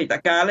បអតីត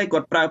កាលទេគា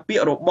ត់ប្រើពាក្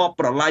យរបប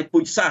ប្រឡាយពូ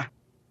ជសាសន៍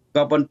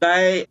ក៏ប៉ុន្តែ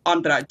អ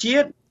ន្តរជា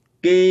តិ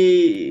គេ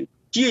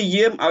ជា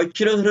យាមឲ្យ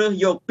ជ្រើសរើស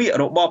យកពាក្យ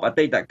របបអ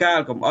តីតកាល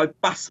កុំឲ្យ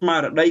ប៉ះស្មា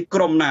រតីក្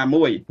រុមណា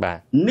មួយ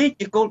នេះ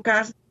ជាគោលកា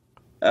រណ៍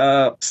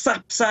ផ្សះ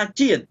ផ្សា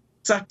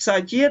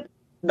ជាតិ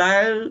ដែ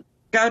ល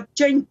កើត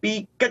ចេញពី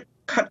កិច្ច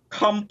ខិត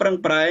ខំប្រឹង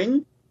ប្រែង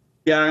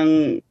យ៉ាង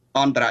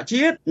អន្តរ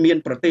ជាតិមាន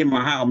ប្រទេសម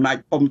ហាអំណាច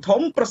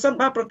ធំប្រសិន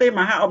បើប្រទេស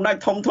មហាអំណាច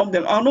ធំ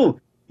ទាំងអស់នោះ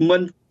មិ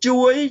ន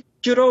ជួយ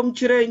ជ្រោម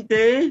ជ្រែង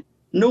ទេ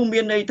នោះមា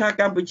នន័យថា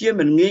កម្ពុជា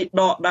មិនងាយ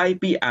ដកដៃ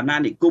ពីអាណា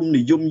និគម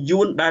និយម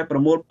យួនដែលប្រ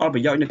មូលផលប្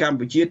រយោជន៍នៅកម្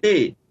ពុជាទេ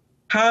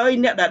ហើយ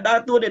អ្នកដែលដើរ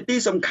តួនាទី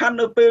សំខាន់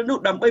នៅពេលនោះ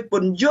ដើម្បីព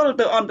ន្យល់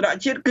ទៅអន្តរ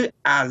ជាតិគឺ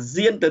អា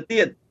ស៊ានទៅ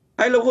ទៀត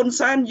ហើយលោកហ៊ុន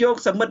សែនយក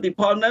សមិទ្ធ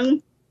ផលនឹង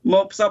ម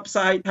កផ្សព្វផ្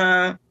សាយថា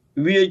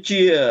វា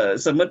ជា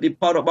សមិទ្ធ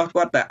ផលរបស់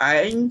គាត់តែ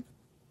ឯង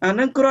អា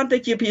នឹងគ្រាន់តែ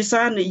ជាភា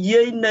សានិ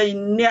យាយនៃ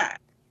អ្នក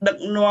ដឹក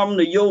នាំ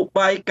នយោ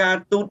បាយការ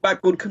ទូតបែប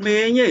កូនក្មេ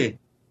ងទេ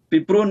ពី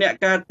ព្រោះអ្នក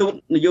ការទូត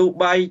នយោ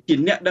បាយជា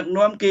អ្នកដឹក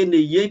នាំគេ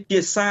និយាយភា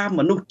សាម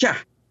នុស្សចា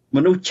ស់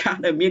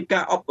ដែលមាន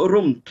ការអប់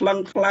រំថ្លឹង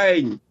ថ្លែ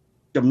ង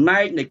ចំណែ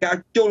កនៃការ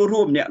ចូល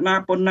រួមអ្នកណា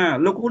ប៉ុណ្ណា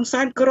លោកហ៊ុន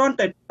សែនគ្រាន់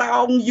តែតោ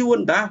ងយួន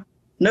តា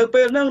នៅ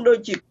ពេលហ្នឹងដូច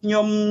ជាខ្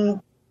ញុំ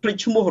ភ្លេច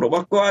ឈ្មោះរប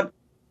ស់គាត់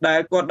ដែ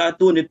លគាត់ដើរ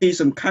តួនាទី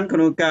សំខាន់ក្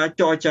នុងការ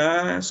ចរចា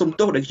សំ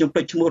ទោសដែលខ្ញុំភ្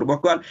លេចឈ្មោះរប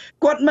ស់គាត់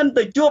មិន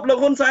ទៅជួបលោក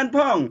ហ៊ុនសែនផ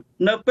ង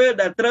នៅពេល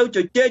ដែលត្រូវជ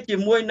ជែកជា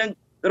មួយនឹង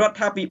រដ្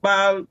ឋាភិ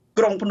បាល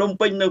ក្រុងភ្នំ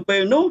ពេញនៅពេ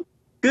លនោះ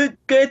គឺ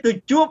គេទៅ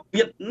ជួប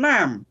វៀតណា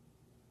ម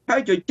ហើ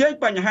យជជែក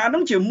បញ្ហា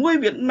នោះជាមួយ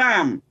វៀតណា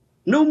ម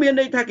នោះមាន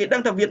ន័យថាគេដឹ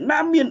ងថាវៀតណា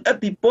មមានឥ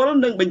ទ្ធិពល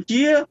និងបញ្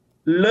ជា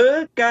លើ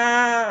កា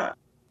រ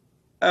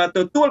ទ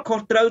ទួលខុស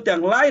ត្រូវទាំ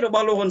ងឡាយរប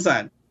ស់លោកហ៊ុនសែ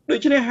នដូ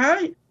ច្នេះហើ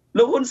យ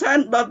លោកហ៊ុនសែន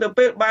ដល់ទៅ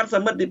ពេលបានស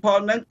មិទ្ធផល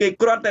ហ្នឹងគេ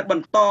គ្រាន់តែប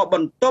ន្តប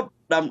ន្ទប់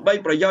ដើម្បី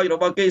ប្រយោជន៍រ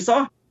បស់គេ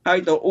សោះហើយ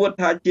ទៅអួត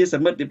ថាជាស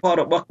មិទ្ធផល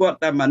របស់គាត់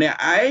តែម្នាក់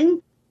ឯង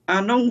អា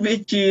នោះវា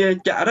ជា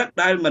ចរិត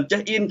ដែលមិនចេះ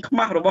អៀនខ្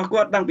មាស់របស់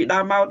គាត់តាំងពីដើ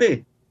មមកទេ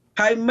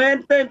ហើយមែន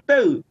ទេទៅ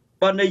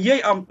បើនិយាយ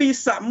អំពី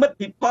សមិទ្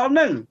ធផលហ្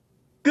នឹង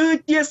គឺ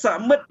ជាស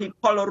មិទ្ធ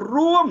ផល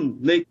រួម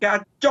នៃការ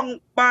ចង់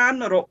បាន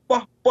រប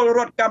ស់ពលរ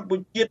ដ្ឋកម្ពុ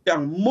ជាទាំ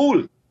ងមូល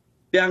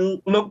ទាំង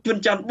លោកជុន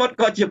ច័ន្ទបុត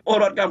ក៏ជាពល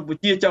រដ្ឋកម្ពុ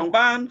ជាចង់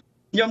បាន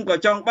ខ្ញុំក៏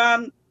ចង់បាន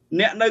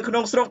អ្នកនៅក្នុ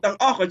ងស្រុកទាំង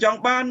អស់ក៏ចង់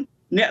បាន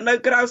អ្នកនៅ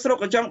ក្រៅស្រុក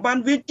ក៏ចង់បាន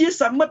វាជា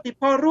សមិទ្ធ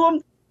ផលរួម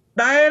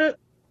ដែល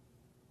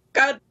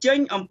កើតចេញ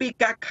អំពី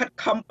ការខិត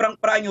ខំប្រឹង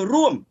ប្រែង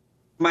រួម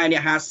ម៉ែអ្ន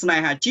កហាស្នេ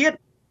ហាជាតិ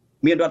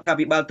មានរដ្ឋា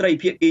ភិបាលត្រី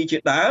ភាគីជា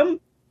ដើម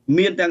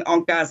មានទាំងអ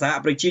ង្គការសហ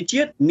ប្រជា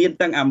ជាតិមាន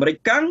ទាំងអាមេរិក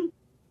កាំង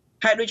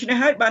ហើយដូច្នេះ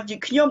ហើយបានជា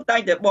ខ្ញុំតែ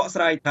ងតែបក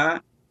ស្រាយថា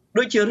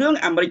ដូចជារឿង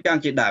អាមេរិកកាំង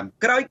ជាដើម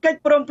ក្រោយកិច្ច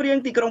ព្រមព្រៀង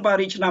ទីក្រុងប៉ា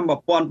រីសឆ្នាំ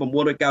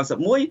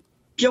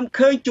1991ខ្ញុំ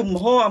ឃើញជំ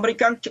ហរអាមេរិក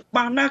កាំងច្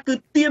បាស់ណាស់គឺ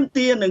ទាម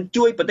ទារនឹង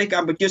ជួយប្រទេសក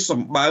ម្ពុជាស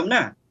ម្បើម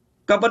ណា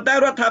ក៏ប៉ុន្តែរ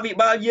ដ្ឋាភិ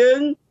បាលយើង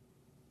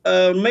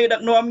មេដឹ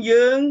កនាំ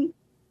យើង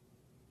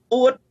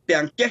អួត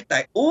ទាំងចេះតែ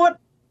អួត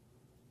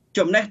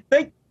ចំណេះ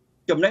តិច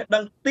ចំណេះដឹ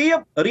ងទាប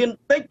រៀន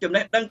តិចចំ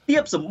ណេះដឹងទា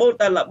បសម្បូរ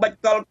តែល្បិច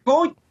កលខូ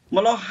ច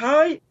ម្លោះហើ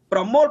យប្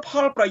រមូលផ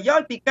លប្រយោជ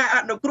ន៍ពីការអ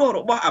នុគ្រោះរ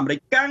បស់អាមេរិ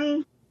កកាំង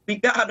ពី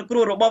ការអនុគ្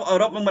រោះរបស់អឺ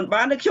រ៉ុបមិន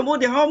បានទេខ្ញុំឧ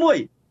ទាហរណ៍មួយ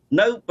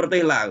នៅប្រទេ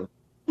សឡាវ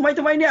ថ្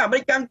មីនេះអាមេ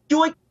រិកកាំង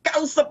ជួយ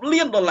$90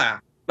 លាន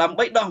ដើម្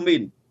បីដោះមី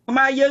នខ្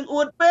មែរយើង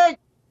អួតពេក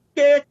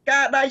គេ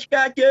ការដៃឆ្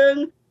កាជើង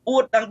អួ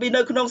តតាំងពី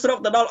នៅក្នុងស្រុក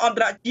ទៅដល់អន្ត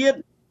រជាតិ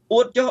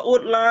អួតចុះអួ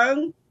តឡើង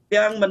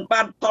ទាំងមិន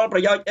បានផលប្រ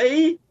យោជន៍អី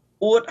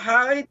អួត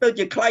ហើយទៅ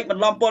ជាខ្លែងប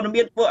ន្លំព័ត៌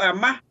មានធ្វើអា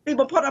ម៉ាស់ទី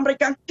បំផុតអាមេរិក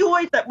កាំងជួ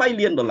យតែ$3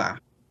 លាន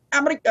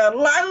អាមេរិក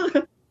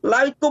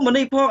ឡាវកុម្មុយ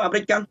នីសផងអាមេ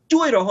រិកកាំង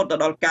ជួយរហូត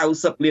ដល់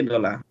$90 លាន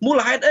មូល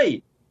ហេតុអី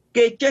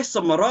គេចេះស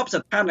ម្រប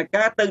ស្ថាន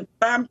ភាពទៅ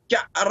តាមច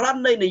រន្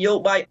តនៃនយោ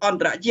បាយអន្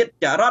តរជាតិ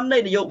ចរន្តនៃ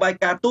នយោបាយ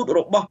ការទូត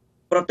របស់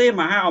ប្រទេស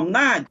មហាអំ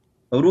ណាច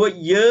រួច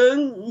យើង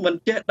មិន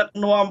ចេះដឹក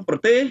នាំប្រ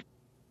ទេស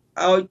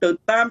ឲ្យទៅ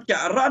តាមច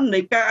រន្តនៃ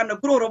ការអនុ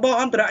គ្រោះរបស់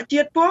អន្តរជា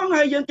តិផង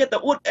ហើយយើងចិត្តទៅ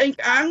អួតអេង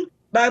ក្អាង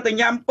ដើរទៅ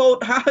ញ៉ាំពោត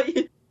ហើយ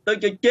ទៅ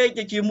ជជែក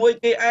ទៅជាមួយ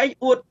គេឯង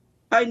អួត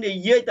ហើយនិ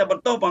យាយតែប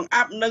ន្តបង្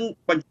អាប់និង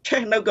បញ្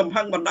ឆេះនៅកំ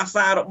ហឹងបណ្ដា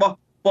សារបស់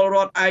ពលរ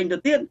ដ្ឋឯងទៅ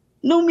ទៀត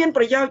នោះមាន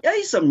ប្រយោជន៍អី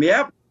សម្រា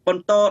ប់ប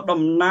ន្ត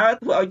ដំណើរ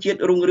ធ្វើឲ្យជាតិ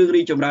រុងរឿង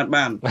រីចម្រើន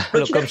បាន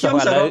ដូចខ្ញុំ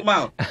សរុបម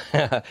ក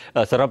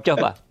សរុបចុះ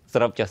បាទស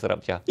រុបចុះ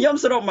ខ្ញុំ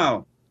សរុបមក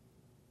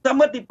ស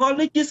មិទ្ធផល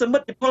នេះជាសមិ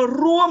ទ្ធផល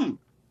រួម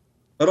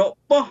រ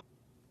បស់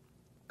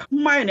ខ្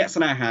មែរអ្នក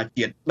ស្នេហា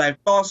ជាតិដែល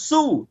ត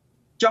ស៊ូ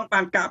ចង់បា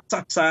នការផ្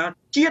សះផ្សា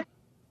ជាតិ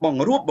ប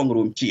ង្រួបបង្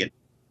រួមជាតិ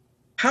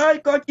ហើយ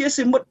ក៏ជា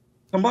សមិទ្ធ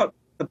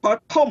ផល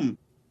ធំ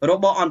រ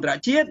បស់អន្តរ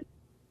ជាតិ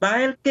ដែ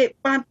លគេ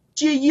បានព្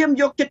យាយាម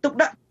យកចិត្តទុក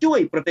ដាក់ជួយ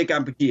ប្រទេសក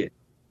ម្ពុជា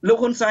លោក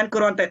ហ៊ុនសែន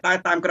គ្រាន់តែដើរ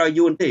តាមក្រោយ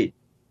យួនទេ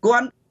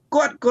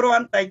គាត់គ្រា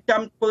ន់តែ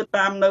ចាំធ្វើ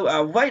តាមនៅ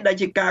អ្វីដែល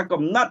ជាការ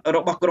កំណត់រ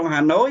បស់ក្រុង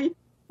ហាណូយ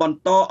បន្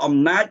តអំ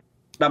ណាច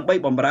ដើម្បី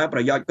បម្រើប្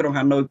រយោជន៍ក្រុង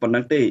ហាណូយប៉ុណ្ណឹ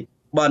ងទេ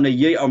បើនិ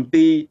យាយអំ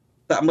ពី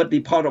សមិទ្ធ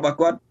ផលរបស់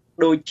គាត់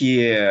ដូចជា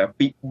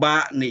ពិបា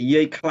កនិ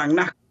យាយខ្លាំង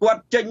ណាស់គា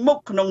ត់ចេញមុខ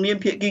ក្នុងនាម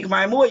ភាគីខ្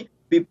មែរមួយ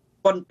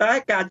ប៉ុន្តែ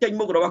ការចេញ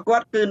មុខរបស់គា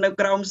ត់គឺនៅ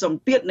ក្រោមស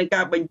ម្ពាធនៃ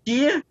ការបញ្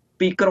ជា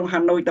ពីក្រុងហា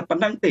ណូយតែប៉ុ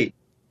ណ្ណឹងទេ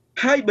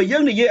ហើយបើយើ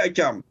ងនិយាយឲ្យ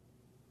ចំ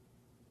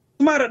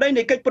ស្មារតី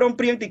នៃកិច្ចព្រម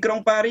ព្រៀងទីក្រុង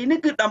ប៉ារីនេះ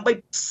គឺដើម្បី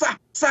ផ្សះ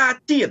ផ្សា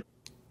ជាតិ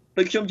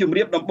ដូចខ្ញុំជម្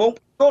រាបដំបូង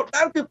គោល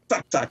ដៅគឺផ្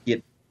សះផ្សាជា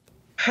តិ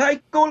ហើយ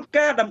គោល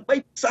ការណ៍ដើម្បី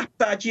ផ្សះផ្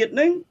សាជាតិ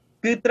នេះ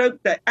គឺត្រូវ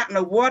តែអ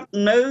នុវត្ត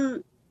នៅ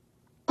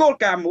គោល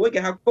ការណ៍មួយគេ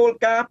ហៅគោល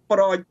ការណ៍ប្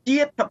រជា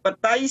ធិប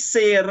តេយ្យ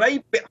សេរី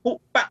ពហុប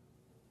ក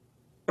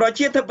ប្រ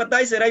ជាធិបតេ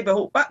យ្យសេរីព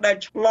ហុបកដែល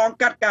ឆ្លង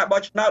កាត់ការ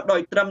បោះឆ្នោតដោ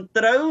យត្រឹម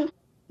ត្រូវ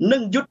និ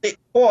ងយុត្តិធ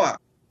ម៌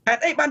ហេ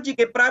តុអីបានជា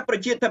គេប្រើប្រ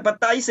ជាធិប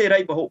តេយ្យសេរី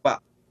ពហុបក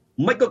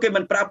មិនក៏គេ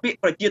មិនប្រើពាក្យ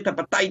ប្រជាធិប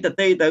តេយ្យ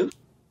ទៅ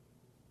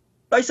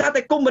ដោយសារ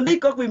តែកុម្មុយនីស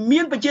ក៏វា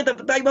មានប្រជាធិប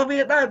តេយ្យរបស់វា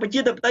ដែរប្រជា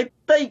ធិបតេយ្យ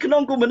ផ្ទៃក្នុ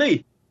ងកុម្មុយនីស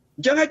អ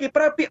ញ្ចឹងហើយគេ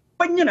ប្រើពាក្យ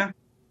ពេញណា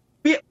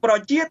ពាក្យប្រ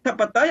ជាធិ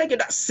បតេយ្យហើយគេ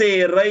ដាក់សេ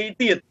រី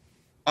ទៀត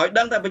ឲ្យ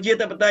ដឹងថាប្រជា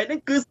ធិបតេយ្យនេះ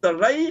គឺសេ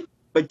រី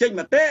បញ្ចេញ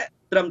មតិ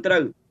ត្រឹមត្រូ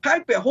វហើយ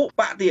ពហុ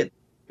បកទៀត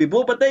ពីព្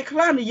រោះប្រទេសខ្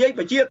លះនិយាយ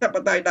ប្រជាធិប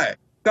តេយ្យដែរ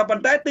ក៏ប៉ុ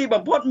ន្តែទី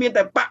បំផុតមាន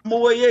តែបក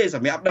មួយទេស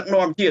ម្រាប់ដឹក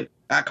នាំជាតិ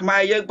អាខ្មែ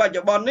រយើងបច្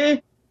ចុប្បន្ននេះ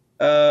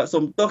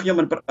សំទោសខ្ញុំ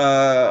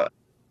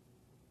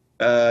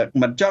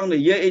មិនចង់និ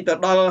យាយអីទៅ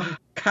ដល់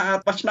ខារ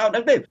បោះឆ្នោតហ្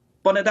នឹងទេ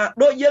ប៉ុន្តែថា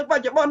ដូចយើងប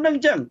ច្ចុប្បន្នហ្នឹងអ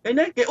ញ្ចឹង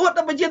គេអួត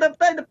តែប្រជាធិប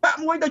តេយ្យតែបក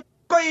មួយទៅ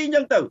កុយអញ្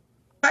ចឹងទៅ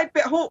ហើយព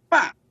ហុប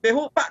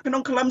កក្នុ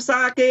ងខ្លឹមសា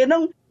រគេហ្នឹ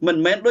ងមិន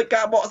មែនដោយ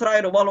ការបកស្រាយ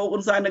របស់លោកហ៊ុ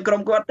នសែននិងក្រុ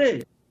មគាត់ទេ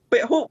ព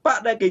ហុបក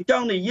ដែលគេច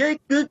ង់និយាយ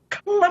គឺ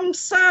ខ្លឹម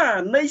សារ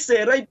នៃសេ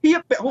រីភាព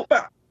ពហុប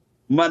ក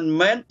មិន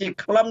មែនជា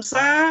ខ្លឹម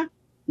សារ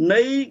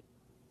នៃ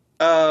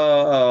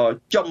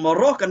ចម្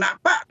រុះគណៈ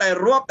បកដែល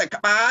រាប់តែ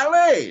ក្បាល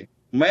ទេ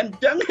មិនមែនអ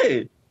ញ្ចឹងទេ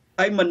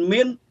ហើយមិន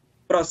មាន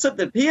ប្រសិទ្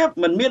ធភាព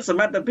មិនមានស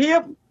មត្ថភាព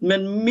មិ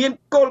នមាន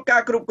គោលកា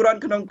រណ៍គ្រប់គ្រាន់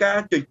ក្នុងការ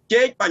ជ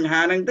ជែកបញ្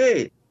ហាហ្នឹងទេ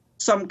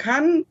សំខា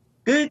ន់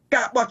គឺ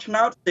ការបោះឆ្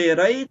នោតសេ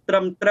រីត្រឹ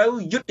មត្រូវ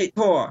យុត្តិ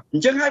ធម៌អ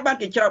ញ្ចឹងហើយបាន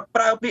គេ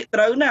ប្រើពាក្យ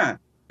ត្រូវណា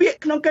ពាក្យ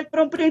ក្នុងកិច្ចព្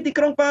រមព្រៀងទី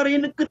ក្រុងប៉ារី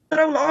នេះគឺត្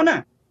រូវល្អណា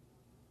ស់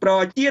ប្រ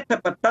ជាធិ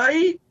បតេយ្យ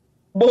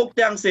បូក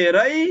ទាំងសេ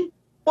រី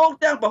បូក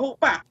ទាំងពហុប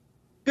ក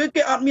គឺ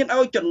គេអត់មាន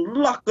ឲ្យចន្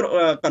លោះ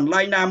កន្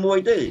លែងណាមួយ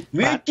ទេ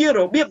វាជារ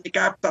បៀបនៃ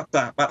ការផ្សះផ្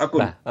សាបាទអរគុ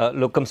ណ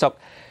លោកកឹមសុខ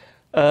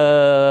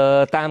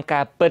តាម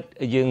ការពិត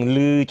យើងឮ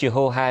ជា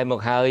ហូរហែមក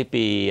ហើយ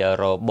ពី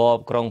របប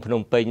ក្រុងភ្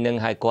នំពេញនឹង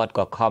ហើយគាត់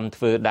ក៏ខំ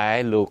ធ្វើដែរ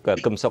លោក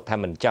កឹមសុខថា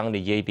មិនចង់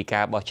និយាយពី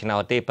ការបោះឆ្នោត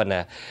ទេប៉ុន្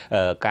តែ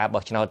ការ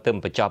បោះឆ្នោតទើប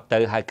បញ្ចប់ទៅ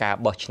ហើយការ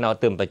បោះឆ្នោត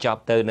ទើបបញ្ចប់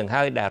ទៅនឹង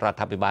ហើយដែលរដ្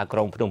ឋាភិបាលក្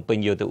រុងភ្នំពេញ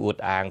យកទៅអួត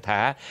អាង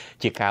ថា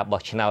ជាការ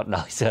បោះឆ្នោត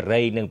ដោយសេ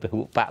រីនិងពហុ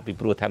បកពី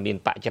ព្រោះថាមាន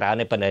បកច្រើន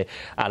ទេប៉ុន្តែឥ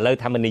ឡូវ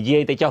ថាមិននិយា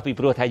យទៅចុះពី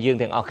ព្រោះថាយើង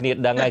ទាំងអស់គ្នា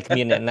ដឹងហើយគ្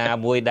មានអ្នកណា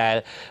មួយដែល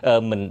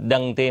មិនដឹ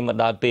ងទេមក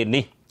ដល់ពេល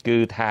នេះគឺ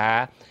ថា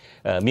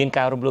មាន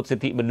ការរំលោភសិ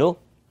ទ្ធិមនុស្ស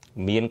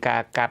មានកា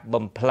រកាប់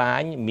បំផ្លា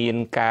ញមាន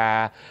ការ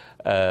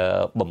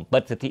បំបិ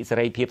ទសិទ្ធិសេ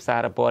រីភាពសា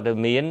រព័ត៌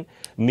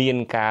មាន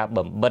ការ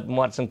បំបិទ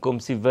មាត់សង្គម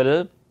ស៊ីវិល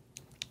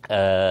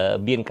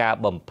មានការ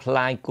បំផ្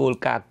លាញគោល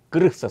ការណ៍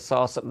គ្រឹះសស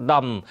រស្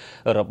ដំ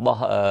រប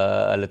ស់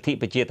លទ្ធិ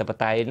ប្រជាធិប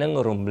តេយ្យនឹង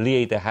រំលា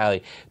យទៅហើយ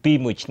ពី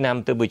មួយឆ្នាំ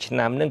ទៅមួយឆ្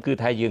នាំនឹងគឺ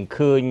ថាយើង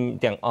ឃើញ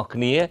ទាំងអស់គ្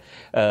នា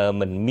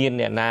មិនមាន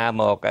អ្នកណា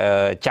មក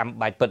ចាំ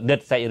បាច់ប្រឌិត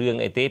សាច់រឿង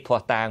អីទេភ័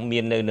ស្តុតាងមា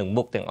ននៅនឹង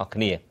មុខទាំងអស់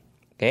គ្នាអូ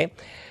ខេ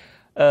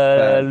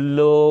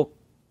លោក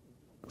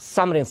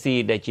សំរងស៊ី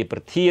ដែលជាប្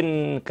រធាន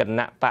គ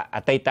ណៈបកអ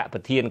តីតប្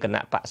រធានគ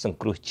ណៈបកសង្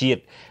គ្រោះជា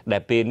តិដែ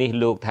លពេលនេះ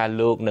លោកថា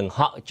លោកនឹង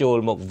ហក់ចូល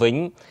មកវិញ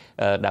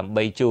ដើម្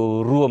បីចូល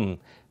រួម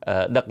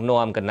ដឹក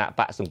នាំគណៈ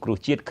បកសង្គ្រោះ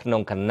ជាតិក្នុ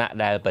ងគណៈ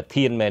ដែលប្រ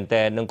ធានមែន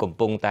តែនឹងកំ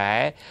ពុងតែ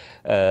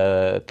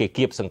គេ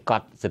គៀបសង្ក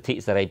ត់សិទ្ធិ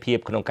សេរីភាព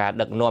ក្នុងការ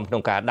ដឹកនាំក្នុ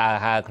ងការដើរ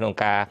ហើរក្នុង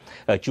ការ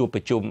ជួបប្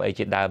រជុំអី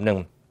ជាដើមនឹង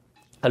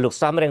លោក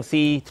សំរង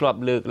ស៊ីធ្លាប់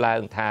លើកឡើ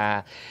ងថា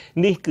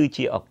នេះគឺ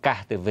ជាឱកា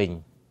សទៅវិញ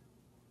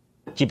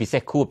ជាពិសេ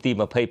សខួបទី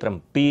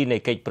27នៃ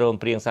កិច្ចព្រម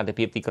ព្រៀងសន្តិ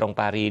ភាពទីក្រុង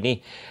ប៉ារីនេះ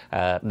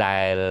ដែ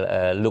ល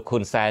លោកហ៊ុ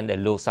នសែនដែល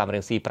លោកសំរ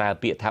ងស៊ីប្រើ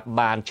ពាក្យថា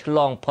បានឆ្ល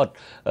ងផុត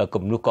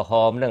គំនុះក្រហ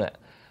មហ្នឹង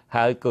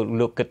ហើយក៏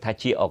លោកគិតថា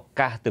ជាឱ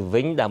កាសទៅ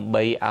វិញដើម្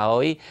បី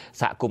ឲ្យ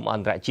សហគមន៍អ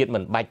ន្តរជាតិមិ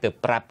នបាច់ទៅ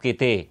ប្រាប់គេ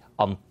ទេ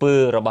អំពើ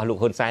របស់លោក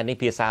ហ៊ុនសែននេះ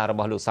ភាសារប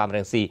ស់លោកសំរ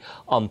ងស៊ី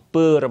អំ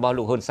ពើរបស់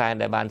លោកហ៊ុនសែន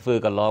ដែលបានធ្វើ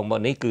កន្លងមក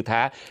នេះគឺ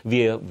ថា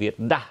វា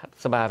ដាស់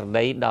ស្មារ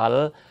តីដ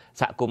ល់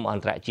សហគមន៍អ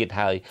ន្តរជាតិ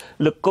ហើយ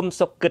លោកគុំ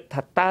សុកគិត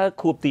ថាតើ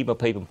ខួបទី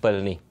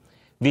27នេះ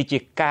វាជា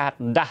ការ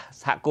ដាស់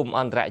សហគមន៍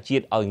អន្តរជា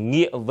តិឲ្យ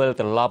ងាកវិល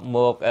ត្រឡប់ម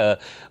ក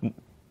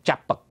ចា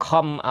ប់ប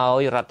ខំឲ្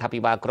យរដ្ឋាភិ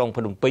បាលក្រុង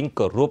ភ្នំពេញ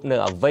គោរពនៅ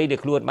អ្វីដែល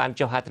ខ្លួនបាន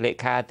ចុះហត្ថលេ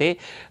ខាទេ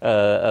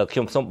ខ្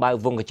ញុំសូមបើក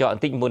វងកញ្ចក់ប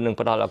ន្តិចមុននឹង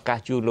ផ្ដល់ឱកាស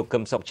ជូនលោកកឹ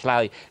មសុខឆ្លើ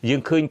យយើ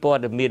ងឃើញព័ត៌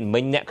មានមិ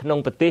ញអ្នកក្នុង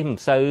ប្រទេសមិន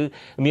សូវ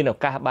មានឱ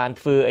កាសបាន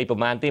ធ្វើអីប្រ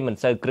ហែលទេមិន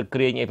សូវក្រឹកក្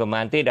រែងអីប្រ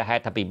ហែលទេដែលហេ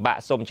តុថាពិបាក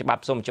សុំច្បា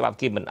ប់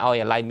គេមិនអោយ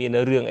អាឡ័យមាន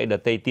រឿងអីដ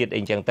ទៃទៀត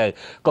អីចឹងទៅ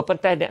ក៏ប៉ុ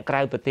ន្តែអ្នកក្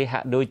រៅប្រទេសហា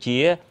ក់ដូចជា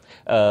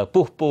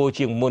ពុះពោ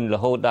ជាងមុនរ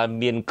ហូតដល់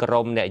មានក្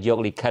រុមអ្នកយក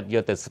លិខិតយ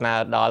កទៅស្នើ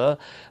ដល់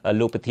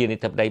លោកប្រធានា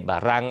ធិបតីបា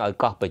រាំងឲ្យ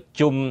កោះប្រ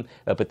ជុំ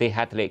ប្រទេសហ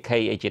ត្ថលេខី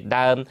អីជា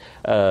ដើម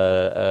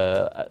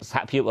ស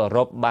ហភាពអឺ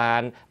រ៉ុបបា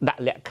នដា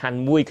ក់លក្ខខណ្ឌ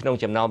មួយក្នុង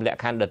ចំណោមលក្ខ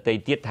ខណ្ឌដទៃ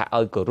ទៀតថា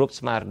ឲ្យគោរព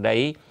ស្មារតី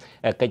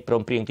កិច្ចព្រ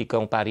មព្រៀងទីក្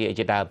រុងប៉ារីសអី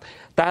ជាដើម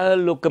តើ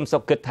លោកកឹមសុ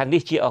ខគិតថា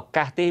នេះជាឱ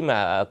កាសទេម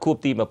កខួប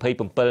ទី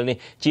27នេះ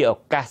ជាឱ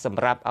កាសស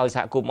ម្រាប់ឲ្យស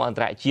ហគមន៍អន្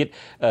តរជាតិ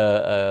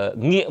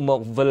ងាក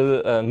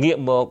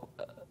មក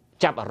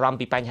ចាប់អារម្មណ៍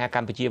ពីបញ្ហាក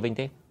ម្ពុជាវិញ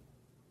ទេ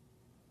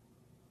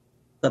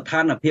ស្ថា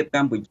នភាពក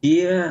ម្ពុជា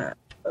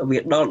វា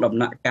ដល់ដំ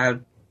ណាក់កាល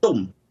ទុំ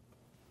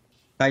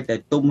តែ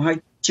ទុំឲ្យ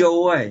ចូ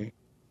ល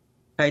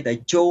ហើយតែ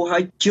ចូលឲ្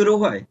យជ្រុះ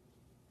ហើយ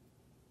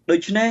ដូ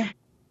ច្នេះ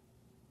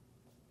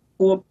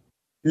គួប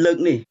លើក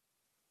នេះ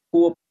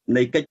គួប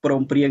នៃកិច្ចព្រ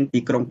មព្រៀងទី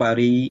ក្រុងប៉ា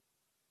រី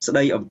ស្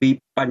ដីអំពី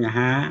បញ្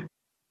ហា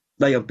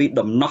ស្ដីអំពី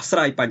ដំណោះស្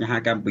រាយបញ្ហា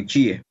កម្ពុ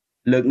ជា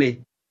លើកនេះ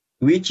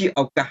វាជា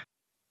ឱកាស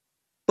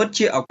ពិត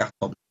ជាឱកាស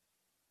ធំ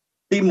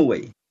ទី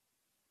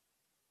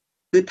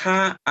1គឺថា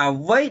អ្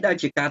វីដែល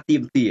ជាការទា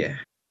មទារ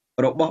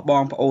របស់ប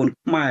ងប្អូន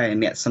ខ្មែរ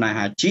អ្នកស្នេ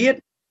ហាជាតិ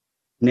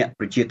អ្នក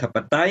ប្រជាធិប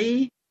តេយ្យ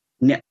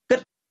អ្នកគិ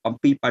តអំ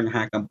ពីបញ្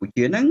ហាកម្ពុ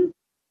ជាហ្នឹង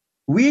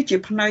វាជា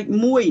ផ្នែក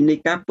មួយនៃ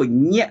ការព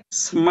ញាក់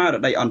ស្មារ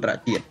តីអន្តរ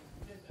ជាតិ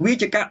វា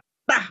ជាការ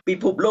ដាស់ពិ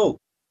ភពលោក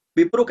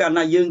ពីព្រោះកាល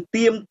ណាយើង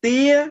ទាម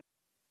ទារ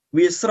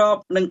វាស្រប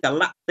នឹងក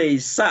លៈទេ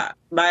សៈ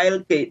ដែល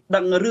គេ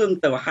ដឹងរឿង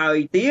ទៅហើយ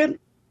ទៀត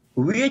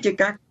វាជា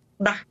ការ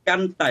ដាស់កា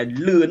ន់តែ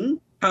លឿន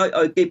ហើយ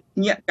ឲ្យគេ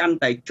ភ្ញាក់កាន់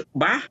តែច្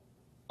បាស់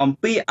អំ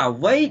ពីអ្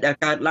វីដែល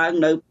កើតឡើង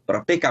នៅប្រ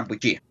ទេសកម្ពុ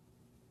ជា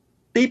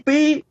ទី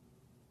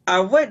2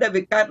អ្វីដែល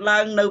វាកើតឡើ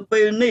ងនៅ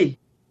ពេលនេះ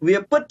វា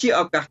ពិតជា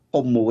ឱកាស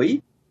ធំមួយ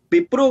ពី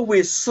ព្រោះ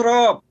វាស្រ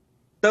ប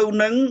ទៅ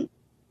នឹង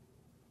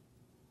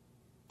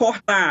ផុស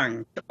តាង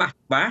ច្បា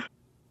ស់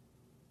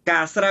កា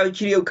រស្រាវ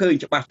ជ្រាវឃើញ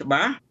ច្បាស់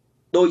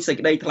ដោយសេច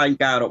ក្តីថ្លែង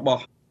ការណ៍រប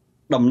ស់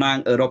តំណាង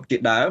អឺរ៉ុបជា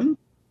ដើម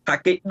ថា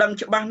គេដឹង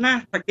ច្បាស់ណា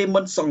ស់ថាគេ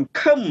មិនសង្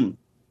ឃឹម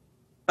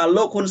ថា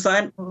លោកហ៊ុនសែ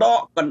នដ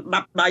កកណ្ដា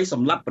ប់ដៃស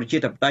ម្លាប់ប្រជា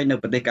ធិបតេយ្យនៅ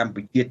ប្រទេសកម្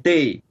ពុជាទេ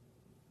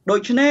ដូ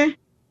ច្នេះ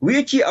វា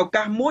ជាឱ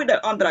កាសមួយដែល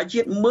អន្តរជា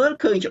តិមើល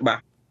ឃើញច្បា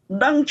ស់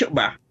ដឹងច្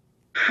បាស់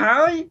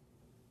ហើយ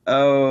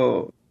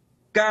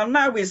កាល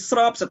ណាវាស្រ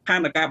បស្ថាន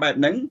ភាពបែប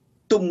ហ្នឹង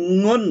ទម្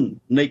ងន់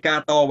នៃការ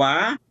តវ៉ា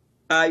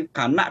ហើយខ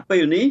ណៈពេ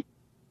លនេះ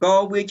ក៏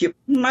វាជា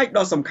ផ្នែក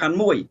ដ៏សំខាន់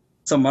មួយ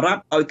សម្រា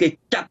ប់ឲ្យគេ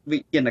ចាត់វិ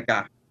ធានកា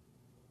រ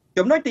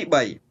ចំណុចទី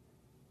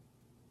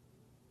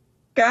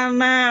3កាល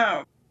ណា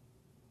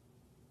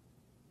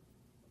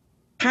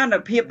ស្ថាន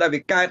ភាពដែល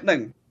វាកើតនឹ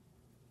ង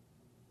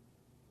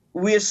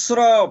វាស្រ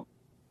ប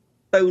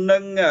ទៅនឹ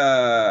ង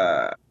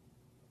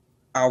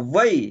អ្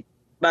វី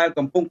ដែល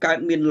កំពុងកើត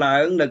មានឡើ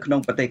ងនៅក្នុង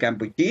ប្រទេសកម្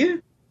ពុជា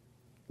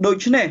ដូ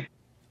ច្នេះ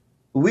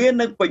វា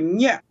នឹងបញ្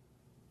ញាក់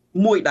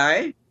មួយដែរ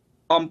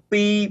អំ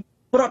ពី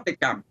ប្រតិ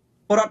កម្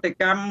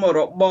ម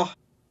របស់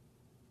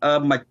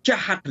ម្ចា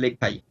ស់ហត្ថលេ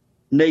ខី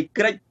នៃ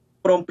កិច្ច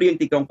ព្រមព្រៀង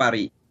ទីក្រុងប៉ា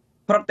រីស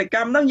ប្រតិក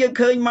ម្មហ្នឹងយើង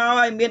ឃើញមក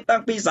ហើយមានតាំ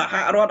ងពីសហ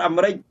រដ្ឋអា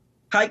មេរិក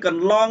ហើយក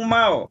ន្លងម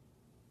ក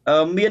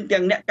មាន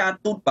ទាំងអ្នកការ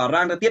ទូតបា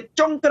រាំងទៅទៀត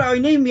ចុងក្រោយ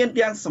នេះមាន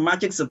ទាំងសមា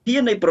ជិកសភា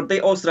នៃប្រទេស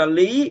អូស្ត្រា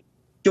លី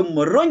ជំ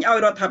រុញឲ្យ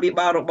រដ្ឋាភិ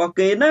បាលរបស់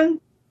គេហ្នឹង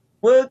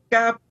ធ្វើ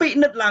ការពិ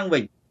និត្យឡើងវិ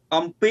ញ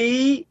អំពី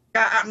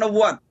ការអនុវ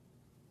ត្ត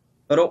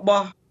រប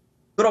ស់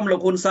ក្រុមលោក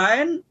ហ៊ុនសែ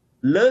ន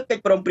លើកិច្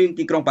ចព្រមព្រៀង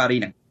ទីក្រុងប៉ារីស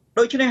ហ្នឹង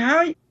ដូច្នេះ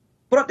ហើយ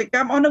ប្រតិក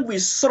ម្មអស់ហ្នឹងវា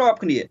ស្រប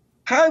គ្នា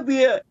ហើយ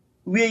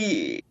វា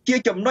ជា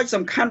ចំណុច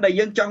សំខាន់ដែល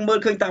យើងចង់មើល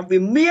ឃើញថាវា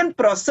មាន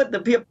ប្រសិទ្ធ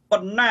ភាពប៉ុ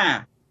ណ្ណា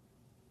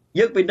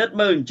យើងពិនិត្យ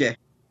មើលអញ្ចេះ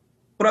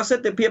ប្រសិ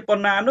ទ្ធភាពប៉ុ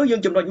ណ្ណានោះយើ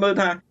ងចំណុចមើល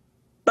ថា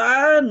តើ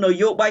ន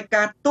យោបាយ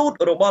ការទូត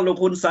របស់លោក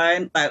ហ៊ុនសែន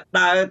តែ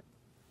ដើរ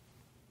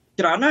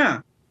ច្រើនណា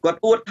គាត់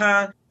អួតថា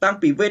តាំង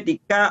ពីវេទិ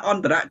កាអ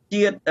ន្តរ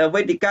ជាតិ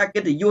វេទិកាកិ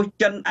ត្តិយស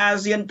ចិនអា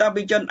ស៊ានតាំង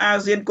ពីចិនអា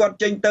ស៊ានគាត់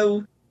ចេញទៅ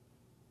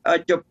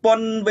ជប៉ុន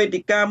វេ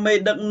ទិកាមេ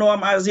ដឹកនាំ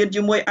អាស៊ាន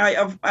ជាមួយ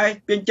IFS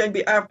ចេញ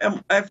ពី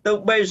FMF ទៅ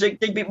Basic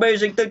ចេញពី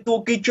Basic ទៅទួ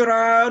គីច្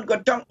រើនគា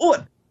ត់ចង់អួត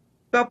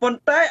ក៏ប៉ុន្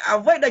តែ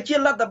អ្វីដែលជា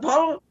លទ្ធផ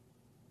ល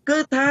គឺ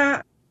ថា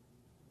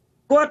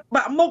គាត់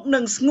បាក់មុខនិ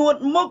ងស្ងួត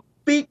មុខ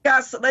ពីកា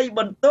រស្ដីប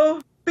ន្ទោស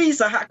ពី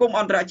សហគមន៍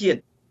អន្តរជាតិ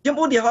ខ្ញុំ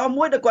ឧទាហរណ៍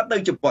មួយដែលគាត់ទៅ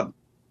ជប៉ុន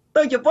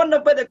នៅ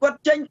ពេលដែលគាត់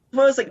ចេញធ្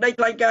វើសេចក្តី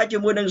ថ្លែងការណ៍ជា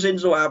មួយនឹង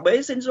Shinzo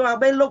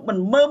Abe លោកមិន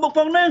មើលមុខផ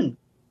ងហ្នឹង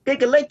គេ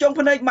ក៏លេចចុង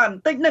ភ្នែកបានប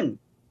ន្តិចហ្នឹង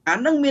អា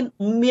ហ្នឹង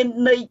មាន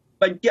ន័យ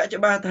បញ្ជាក់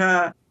ច្បាស់ថា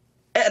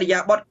អរិយា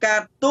បថការ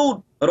ទូត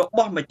រប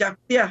ស់ម្ចាស់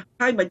ផ្ទះ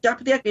ហើយម្ចាស់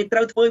ផ្ទះគេត្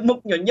រូវធ្វើមុខ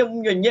ញ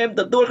ញែម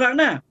ទទួលខ្លាំង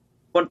ណាស់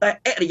ប៉ុន្តែ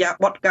អរិយា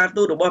បថការ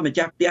ទូតរបស់ម្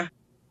ចាស់ផ្ទះ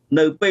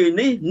នៅពេល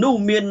នេះនោះ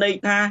មានន័យ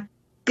ថា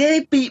គេ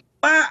ពិ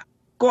បាក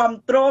គ្រប់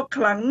គ្រង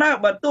ខ្លាំងណាស់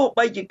បើទោះ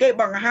បីជាគេ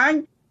បង្ហាញ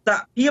ស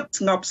ភាព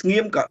ស្ងប់ស្ងៀ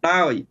មក៏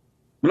ដោយ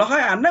ម្ល៉េះហើ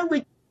យអានឹងវា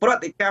ប្រ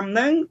តិកម្ម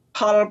នឹងផ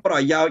លប្រ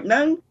យោជន៍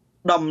នឹង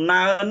ដំ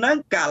ណើរនឹង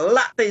កា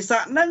លៈទេ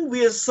សៈនឹង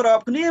វាស្រប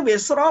គ្នាវា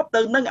ស្រប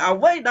ទៅនឹងអ្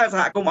វីដែលស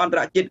ហគមន៍អន្ត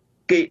រជាតិ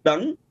គេដឹ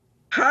ង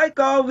ហើយ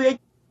ក៏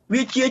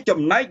វាជាចំ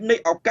ណែកនៃ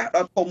ឱកាស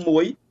ដ៏ធំមួ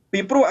យពី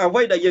ព្រោះអ្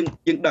វីដែលយើង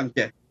ដឹង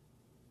ចេះ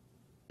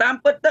តាម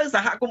ពិតទៅស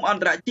ហគមន៍អ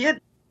ន្តរជាតិ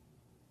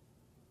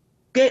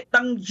គេ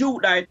ដឹងយូរ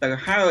ដែរទៅ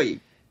ហើយ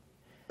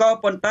ក៏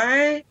ប៉ុន្តែ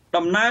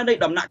ដំណើរនៃ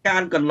ដំណាក់កា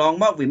លកន្លង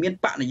មកវាមាន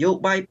បកនយោ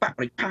បាយបក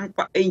ប្រឆាំងប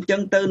កអីចឹ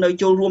ងទៅនៅ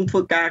ចូលរួមធ្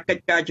វើការកិ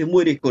ច្ចការជាមួ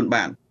យរិះគន់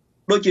បាន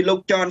ដូចជាលោក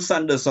Chun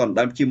Chanbuth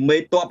ដែលជាមេ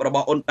តបរប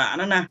ស់អ៊ុនតាហ្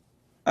នឹងណា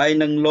ហើយ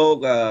នឹងលោក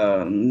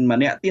ម្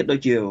នាក់ទៀតដូច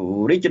ជា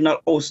Regional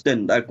Austin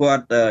ដែលគា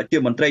ត់ជា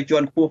មន្ត្រីជា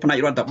ន់ខ្ពស់ផ្នែក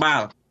រដ្ឋបា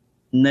ល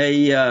នៃ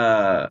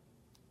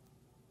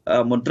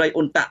មន្ត្រី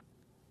អ៊ុនតា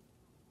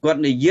គា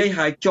ត់និយាយ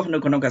ឲ្យចុះនៅ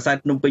ក្នុងកាសែត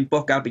ភ្នំពេញប៉ុ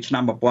ស្តិ៍កាលពីឆ្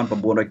នាំ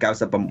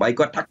1998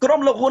គាត់ថាក្រុម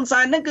លោកហ៊ុនសែ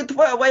នហ្នឹងគឺធ្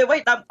វើអ្វី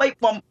ដើម្បី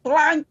បំផ្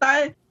លាញតែ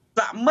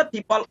សមិទ្ធ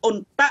ផលអ៊ុន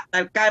តា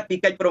ដែលកើតពី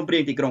កិច្ចព្រមព្រៀ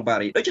ងទីក្រុងប៉ា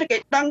រីសដូច្នេះគេ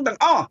ដឹងទាំង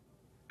អស់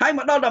ហើយម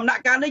កដល់ដំណា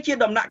ក់កាលនេះជា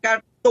ដំណាក់កាល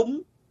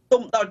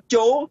ទុំដល់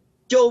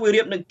ចូលវា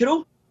រៀបនឹងជ្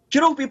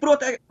រុះពីព្រោះ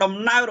តែដំ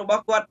ណើររប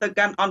ស់គាត់ទៅ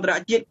កាន់អន្តរ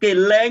ជាតិគេ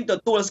លែងទ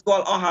ទួលស្គា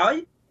ល់អស់ហើយ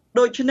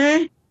ដូច្នេះ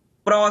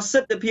ប្រសិ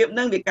ទ្ធភាព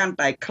នឹងវាកាន់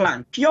តែខ្លាំង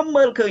ខ្ញុំ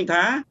មើលឃើញ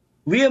ថា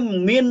វា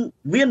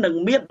នឹង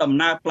មានដំ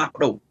ណើរផ្លាស់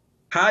ប្ដូរ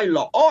ហើយ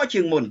ល្អ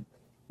ជាងមុន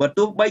បើ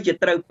ទោះបីជា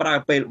ត្រូវប្រើ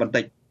ពេលបន្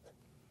តិច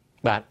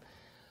បាទ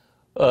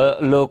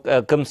លោក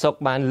កឹមសុខ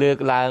បានលើក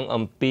ឡើង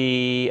អំពី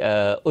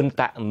អ៊ុន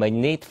តាមិញ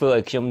នេះធ្វើឲ្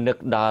យខ្ញុំនឹក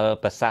ដល់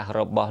ប្រសាសន៍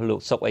របស់លោក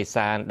សុកអេ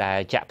សានដែល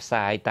ចាក់ផ្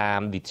សាយតាម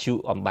វិទ្យុ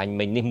អំបញ្ញ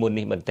មិញនេះមុន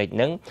នេះបន្តិចហ្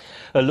នឹង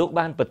លោក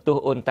បានបន្ទោស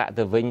អ៊ុនតា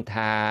ទៅវិញ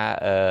ថា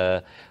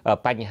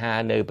បញ្ហា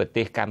នៅប្រ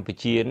ទេសកម្ពុ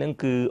ជាហ្នឹង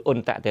គឺអ៊ុន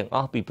តាទាំងអ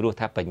ស់ពីព្រោះ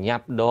ថាបញ្ញា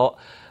ប់ដក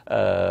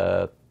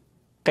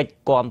កិច្ច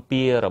គាំ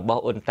ពៀរប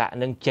ស់អ៊ុនតា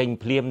នឹងចេញ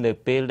ភ្លាមនៅ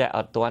ពេលដែលអ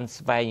ត់ទាន់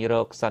ស្វែងរ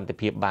កសន្តិ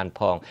ភាពបាន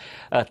ផង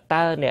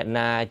តើអ្នក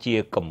ណាជា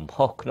កំ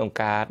ហុសក្នុង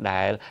ការ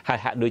ដែលហា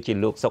ក់ដូចជា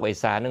លោកសុកអេ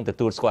សានឹងទ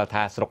ទួលស្គាល់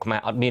ថាស្រុកខ្មែរ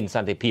អត់មានស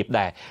ន្តិភាព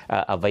ដែរ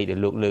អ្វីដែល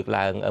លោកលើក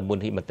ឡើងមុន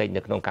នេះបន្តិច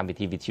នៅក្នុងកម្មវិ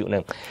ធីវិទ្យុនឹ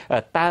ង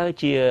តើ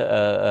ជា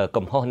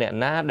កំហុសអ្នក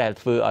ណាដែល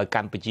ធ្វើឲ្យក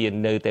ម្ពុជា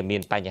នៅតែមា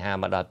នបញ្ហា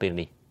មកដល់ពេល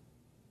នេះ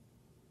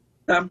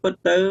តាមពិត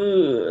ទៅ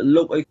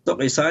លោកសុក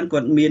អេសានគា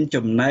ត់មាន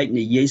ចំណែក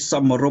និយាយស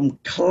មរម្យ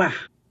ខ្លះ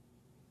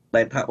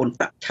ដែលថាអ៊ុន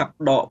តាឆាប់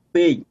ដក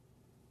ពេក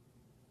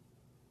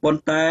ប៉ុ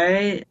ន្តែ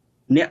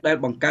អ្នកដែល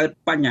បង្កើត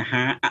បញ្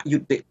ហាអយុ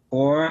ត្តិធ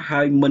ម៌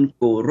ហើយមិន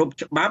គោរព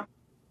ច្បាប់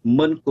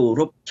មិនគោ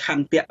រពឆ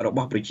ន្ទៈរប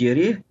ស់ប្រជា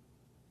រាស្ត្រ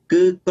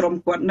គឺក្រុម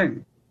គាត់នឹង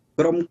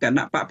ក្រុមគ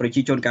ណៈបកប្រ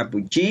ជាជនកម្ពុ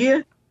ជា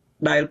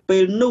ដែលពេ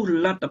លនោះ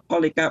លទ្ធផល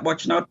នៃការបោះ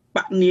ឆ្នោតប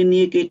កនា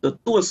នាគេទ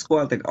ទួលស្គា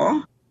ល់ទាំងអស់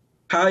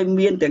ហើយ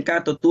មានទាំងការ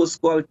ទទួល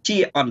ស្គាល់ជា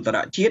អន្តរ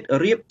ជាតិ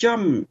រៀប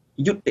ចំ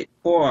យុត្តិធ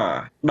ម៌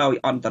ដោយ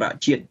អន្តរ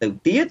ជាតិទៅ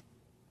ទៀត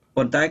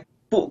ប៉ុន្តែ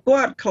ពួក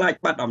គាត់ខ្លាច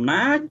បាត់អំ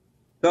ណាច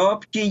ក៏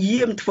ព្យា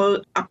យាមធ្វើ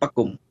អបគ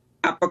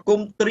ម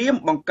ត្រៀម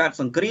បង្កើត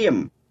សង្គ្រាម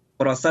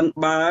ប្រសិន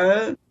បើ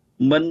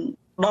មិន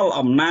ដល់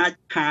អំណាច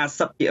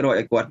 50% ឲ្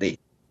យគាត់ទេ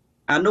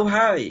អានោះ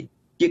ហើយ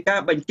ជាការ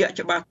បញ្ជាក់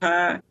ច្បាស់ថា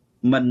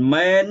មិន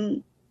មែន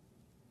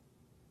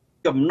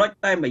ចំណុច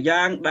តែម្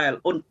យ៉ាងដែល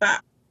អ៊ុនតា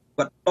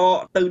គាត់ត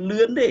ទៅ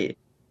លឿនទេ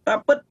តែ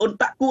ពិតអ៊ុន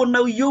តាគួរ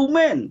នៅយូរ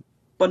មែន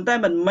ប៉ុន្តែ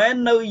មិនមែន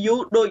នៅយូរ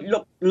ដោយ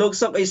លោក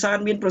សុកអេសាន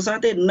មានប្រសាស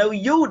ន៍ទេនៅ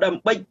យូរដើ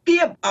ម្បី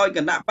គៀបឲ្យគ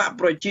ណៈបក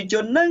ប្រជាជ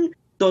ននឹង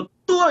ទ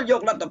ទួលយ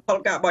កលទ្ធផល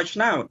ការបោះឆ្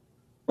នោត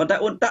ប៉ុន្តែ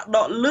អ៊ុនតាដ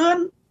កលឿន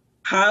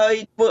ហើយ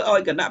ធ្វើឲ្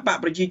យគណៈបក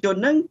ប្រជាជន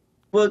នឹង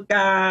ធ្វើ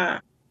ការ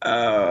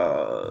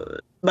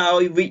ដោ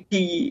យវិ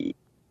ធី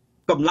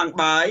កម្លាំង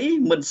បាយ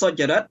មិនសុ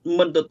ចរិត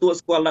មិនទទួល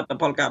ស្គាល់លទ្ធ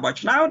ផលការបោះ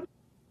ឆ្នោត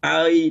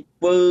ហើយ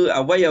ធ្វើ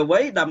អ្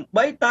វីដើម្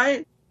បីតែ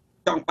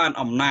ចង់បាន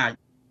អំណាច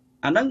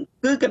អាហ្នឹង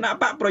គឺគណៈ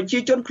បកប្រជា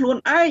ជនខ្លួន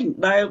ឯង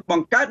ដែលប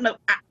ង្កើតនៅ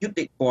អយុត្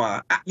តិធ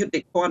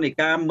ម៌នៃ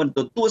ការមិនទ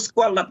ទួលស្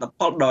គាល់លទ្ធផ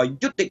លដោយ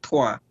យុត្តិធ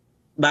ម៌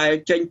ដែល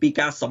ចេញពី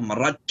ការសម្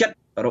រេចចិត្ត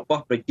រប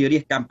ស់ប្រជារា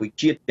ស្ត្រកម្ពុ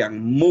ជាទាំង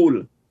មូល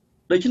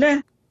ដូច្នេះ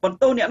បន្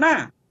ទោសអ្នកណា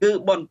គឺ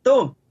បន្ទោ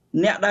ស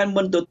អ្នកដែល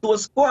មិនទទួល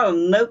ស្គាល់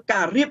នៅ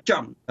ការរៀប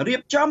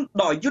ចំ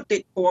ដោយយុត្តិ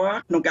ធម៌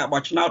ក្នុងការ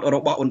បោះឆ្នោតរ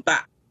បស់អ៊ុនតា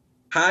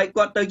ហើយ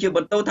គាត់ទៅជាប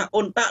ន្ទោសថា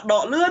អ៊ុនតាដ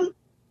កលឿន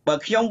បើ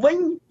ខ្ញុំវិញ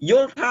យ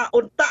ល់ថា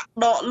អ៊ុនតា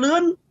ដកលឿ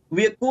ន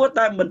វាគួរ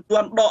តែមិនទា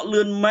ន់ដក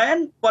លឿនមែន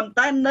ប៉ុន្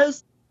តែនៅ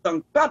ស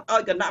ង្កត់ឲ្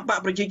យគណៈបក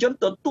ប្រជាជន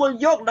ទទួល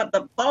យកលទ្ធ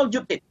ផលយុ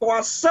ត្តិធ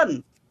ម៌សិន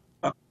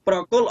ប្រ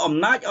គល់អំ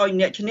ណាចឲ្យ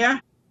អ្នកឈ្នះ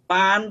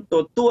បានទ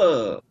ទួល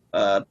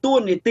តួ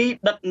នាទី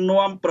ដឹក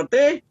នាំប្រ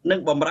ទេសនិង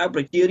បម្រើ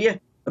ប្រជារាស្ត្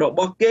ររប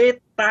ស់គេ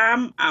តាម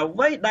អ្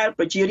វីដែល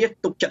ប្រជារាស្ត្រ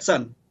ទុកចិត្តសិ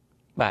ន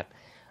បាទ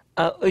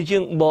យើ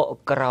ងបក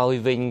ក្រោយ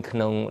វិញក្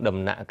នុងដំ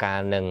ណាក់កា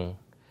លនឹង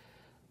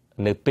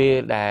នៅពេល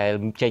ដែល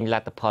ចេញល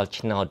ទ្ធផល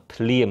ឆ្នោត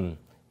ភ្លាម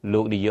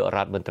លោកនាយករ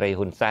ដ្ឋមន្ត្រី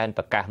ហ៊ុនសែន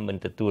ប្រកាសមិន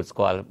ទទួលស្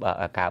គាល់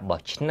ការបោះ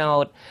ឆ្នោ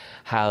ត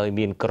ហើយ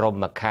មានក្រុម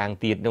ម្ខាង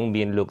ទៀតនោះ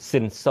មានលោកស៊ិ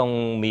នសុង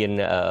មាន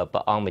ព្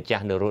រះអង្គម្ចា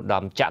ស់នរោត្ត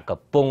មចក្រ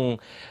ពង្ស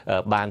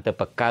បានទៅ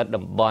បង្កើត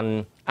តំបន់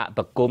អប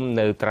គម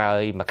នៅត្រើ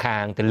យម្ខា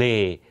ងទន្លេ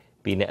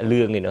ពីអ្នក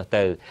លឿងនេះនោះ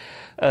ទៅ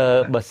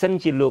បើសិន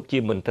ជាលោកជា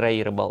មន្ត្រី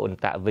របស់អ៊ុន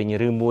តាក់វិញ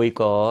ឬមួយ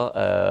ក៏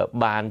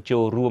បានចូ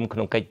លរួមក្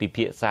នុងកិច្ចពិ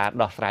ភាក្សា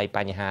ដោះស្រាយប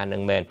ញ្ហានឹ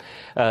ងមែន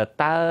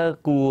តើ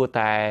គួរ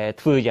តែ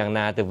ធ្វើយ៉ាង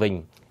ណាទៅវិញ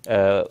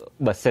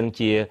បើសិន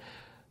ជា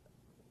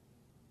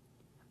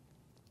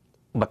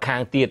ម្ខា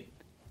ងទៀត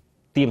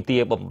ទាមទា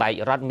របំបែក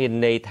រដ្ឋមាន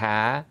ន័យថា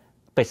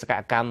បេសក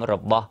កម្មរ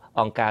បស់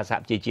អង្គការសហ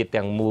ប្រជាជាតិ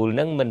ទាំងមូល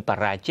នឹងមិនប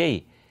រាជ័យ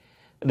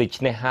ដូ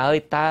ច្នេះហើយ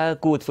តើ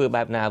គួរធ្វើ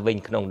បែបណាវិញ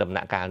ក្នុងដំ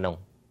ណាក់កាលនោះ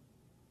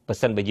បើ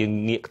សិនបើយើង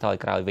ងាកខ្ថយ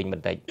ក្រោយវិញប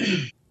ន្តិច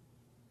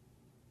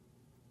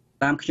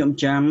តាមខ្ញុំ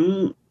ចាំ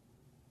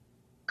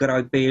ក្រោ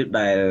យពេល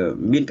ដែល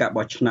មានការ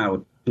បោះឆ្នោត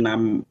ឆ្នាំ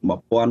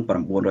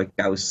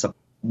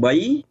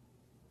1993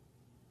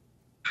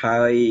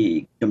ហើយ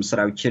ខ្ញុំស្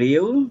រាវជ្រា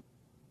វ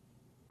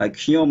ហើយ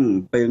ខ្ញុំ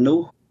ពេលនោះ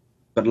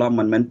កន្លង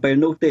មិនមែនពេល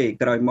នោះទេ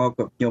ក្រោយមក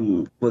ក៏ខ្ញុំ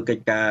ធ្វើកិ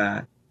ច្ចការ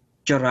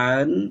ច្រើ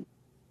ន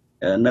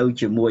នៅ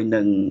ជាមួយ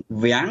នឹង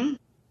វាំង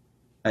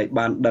ហើយ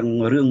បានដឹង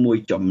រឿងមួយ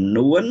ចំ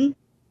នួន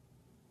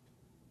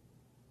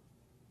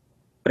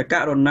ព្រះក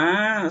រុណា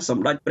ស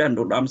ម្ដេចព្រះន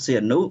រោត្តមសីហ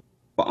នុ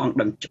ព្រះអង្គ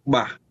ដឹងច្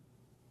បាស់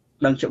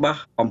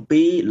អំ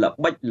ពីល្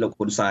បិចលោក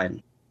ហ៊ុនសែន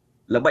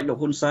ល្បិចលោក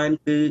ហ៊ុនសែន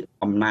គឺ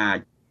អំណាច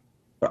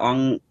ព្រះអ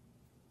ង្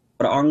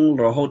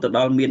គរហូតទៅដ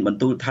ល់មានបន្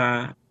ទូលថា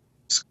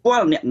ស្គា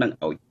ល់អ្នកនឹង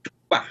ឲ្យច្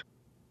បាស់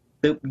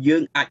ទើបយើ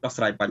ងអាចដោះ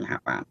ស្រាយបញ្ហា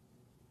បាន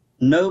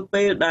នៅ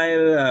ពេលដែល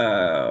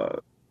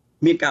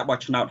មានការបោះ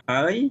ឆ្នោត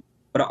ហើយ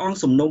ព្រះអង្គ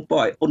សំណូមពរ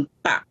ឲ្យអ៊ុន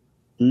តាក់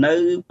នៅ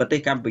ប្រទេស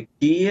កម្ពុ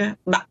ជា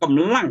ដាក់កម្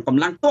លាំង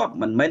ទ័ព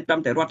មិនមែនត្រឹម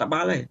តែរដ្ឋ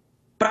បាលទេ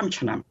5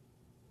ឆ្នាំ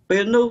ពេ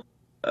លនោះ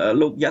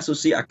លោកយ៉ាស៊ូ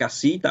ស៊ីអាកា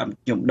ស៊ីតាម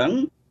ខ្ញុំដឹង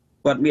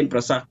គាត់មានប្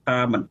រសាសន៍ថា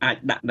មិនអាច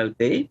ដាក់នៅ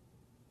ទេ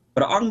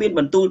ព្រះអង្គមាន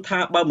បន្ទូលថា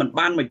បើមិន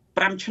បាន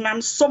5ឆ្នាំ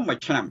សុំ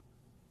1ឆ្នាំ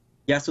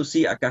យ៉ាស៊ូ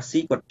ស៊ីអាកាស៊ី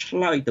គាត់ឆ្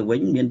លើយទៅវិ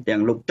ញមានទាំ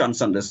ងលោកចន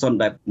សន្តិសុន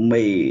ដែល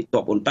មេទ័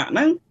ពអ៊ុនតាក់ហ្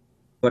នឹង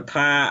គាត់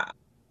ថា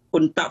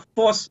អ៊ុនតាក់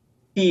force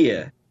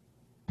here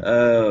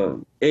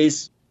is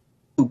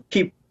to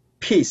keep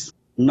peace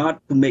not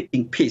to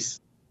making peace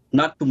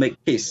not to make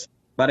peace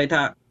បាទន័យ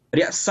ថា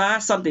រក្សា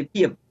សន្តិ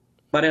ភាព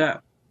បាទន័យថា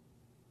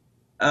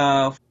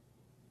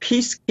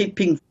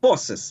peacekeeping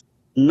forces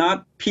not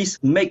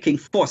peacemaking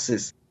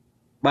forces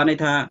បាទន័យ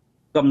ថា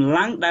កម្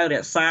លាំងដែលរ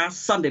ក្សា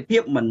សន្តិភា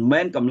ពមិន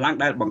មែនកម្លាំង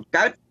ដែលបង្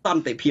កើតស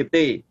ន្តិភាព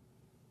ទេ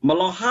ម្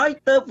ល៉េះហើយ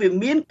ទើបវា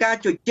មានការ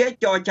ជជែក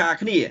ចរចា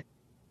គ្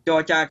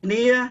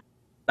នា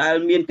ដែល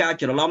មានការ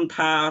ច្រឡំ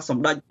ថាស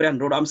ម្ដេចព្រះន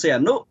រោត្តមសីហ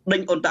នុដេ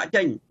ញអ៊ុនតាក់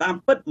ចេញតាម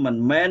ពិតមិន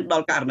មែនដ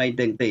ល់ករណី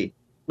ទេ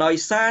ដោយ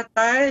សារ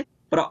តែ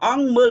ព្រះអ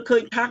ង្គមើលឃើ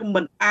ញថា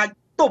មិនអាច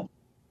ទ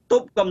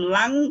ប់កម្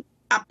លាំង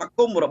អបគ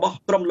មរបស់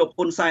ក្រុមលោក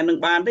ហ៊ុនសែននឹង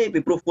បានទេពី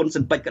ព្រោះហ៊ុន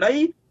ស៊ិនពេជ្រក្តី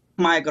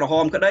ខ្មែរក្រហ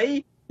មក្តី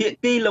ភា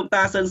គីលោក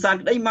តាស៊ិនសាន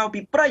ក្តីមកពី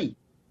ព្រៃ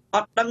អ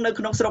ត់ដឹងនៅ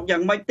ក្នុងស្រុកយ៉ា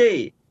ងម៉េចទេ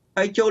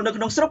ហើយចូលនៅ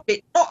ក្នុងស្រុកគេដ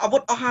កអាវុ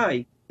ធអស់ហើយ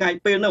ថ្ងៃ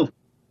ពេលនោះ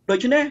ដូ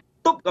ច្នេះ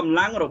ទប់កម្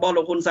លាំងរបស់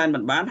លោកហ៊ុនសែនមិ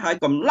នបានហើយ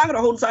កម្លាំងរប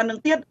ស់ហ៊ុនសែននឹង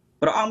ទៀត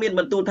ព្រះអង្គមាន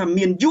បន្ទូលថា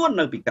មានយួន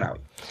នៅពីក្រោយ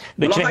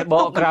ដូច្នេះប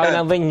កក្រោយ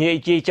ឡើងវិញនិ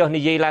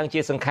យាយឡើងជា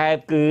សង្ខេប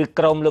គឺ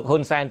ក្រមលោកហ៊ុ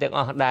នសែនទាំងអ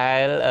ស់ដែ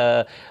ល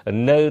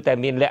នៅតែ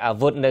មានលក្ខអា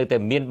វុធនៅតែ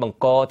មានបង្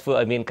កធ្វើ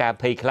ឲ្យមានការ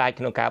ភ័យខ្លាច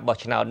ក្នុងការបោះ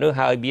ឆ្នោតនោះ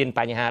ហើយមាន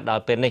បញ្ហាដ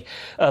ល់ពេលនេះ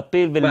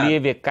ពេលវេលា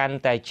វាកាន់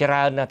តែច្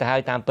រើនណាស់ទៅហើ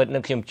យតាមពិតនឹ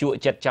ងខ្ញុំជក់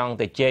ចិត្តចង់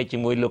ទៅជែកជា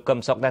មួយលោកកឹម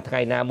សុខដែរថ្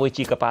ងៃណាមួយ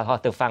ជីកប៉ាល់ហោះ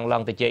ទៅហ្វាំងឡ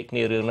ង់ទៅជែកគ្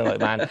នារឿងហ្នឹងឲ្យ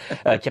បាន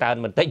ច្រើន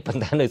បន្តិចប៉ុ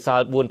ន្តែនៅស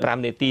ល់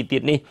 4-5 នាទីទៀ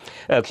តនេះ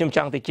ខ្ញុំច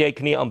ង់ទៅជែក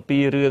គ្នាអំពី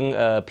រឿង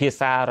ភា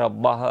សារ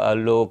បស់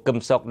លោកកឹម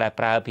សុខដែល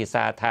ប្រើភា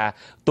សាថា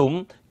ទុំ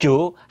ជូ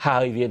ហើ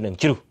យវានឹង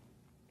ជ្រុះ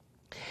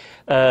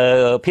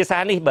ភាសា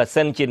នេះបើ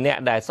សិនជាអ្នក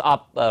ដែលស្អ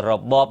ប់រ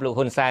បបលោក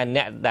ហ៊ុនសែន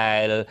អ្នកដែល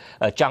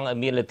ចង់ឲ្យ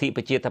មានលទ្ធិ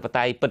ប្រជាធិប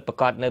តេយ្យពិតប្រា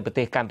កដនៅប្រ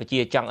ទេសកម្ពុជា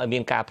ចង់ឲ្យមា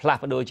នការផ្លាស់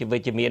ប្ដូរជីវិត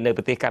ជាមាននៅ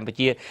ប្រទេសកម្ពុ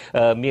ជា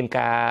មាន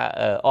ការ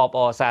អប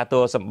អរសាទ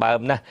រសម្បើម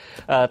ណាស់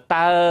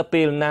តើ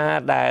ពេលណា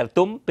ដែល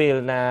ទុំពេល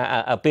ណា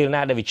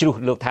ដែលវាជ្រុះ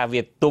លោកថា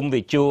វាទុំ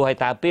វាជូហើយ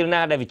តើពេលណា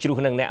ដែលវាជ្រុះ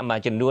នឹងអ្នកមួយ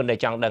ចំនួនដែល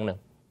ចង់ដឹងនឹង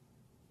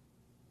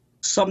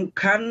សំ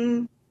ខាន់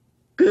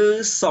គឺ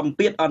សម្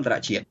ពាធអន្តរ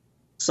ជាតិ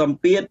សម្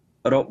ពាធ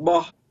រប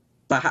ស់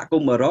សហគ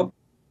មន៍អឺរ៉ុប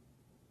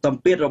ស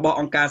ម្ពាធរបស់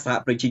អង្គការសហ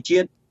ប្រជាជា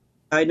តិ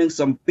ហើយនិង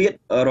សម្ពាធ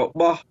រ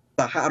បស់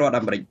សហរដ្ឋ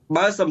អាមេរិក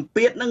បើសម្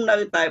ពាធនឹងនៅ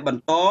តែប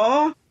ន្ត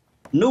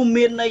នោះ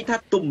មានន័យថា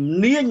ទំ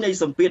នាញនៃ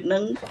សម្ពាធនឹ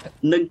ង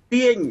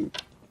ទាញ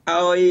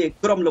ឲ្យ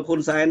ក្រុមលោកហ៊ុ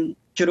នសែន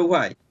ជ្រុះ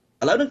ហើយ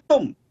ឥឡូវនឹង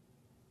ទុំ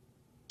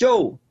ចូល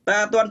តែ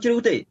អត់ទាន់ជ្រុះ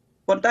ទេ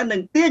ប៉ុន្តែនឹ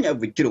ងទាញឲ្យ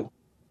វាជ្រុះ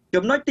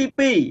ចំណុចទី2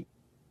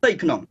ផ្ទៃ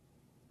ក្នុង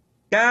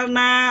កាល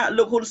ណា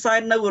លោកហ៊ុនសែន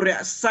នៅរ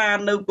ក្សា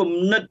នៅគំ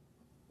និត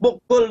បុ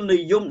គ្គលនិ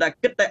យមដែល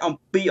គិតតែអំ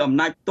ពីអំ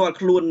ណាចផ្ទាល់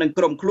ខ្លួននិង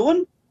ក្រុមខ្លួន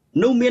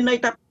នោះមានន័យ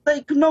ថាផ្ទៃ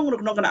ក្នុង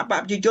គណៈបកប្រ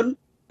ជាជន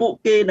ពួក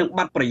គេនឹង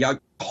បាត់ប្រយោជ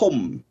ន៍ធំ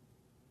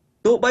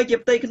ទោះបីជា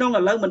ផ្ទៃក្នុងឥ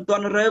ឡូវមិនទា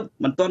ន់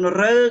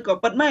រើក៏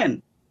ពិតមែន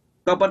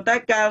ក៏ប៉ុន្តែ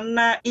កាល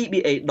ណា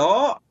EBA ដ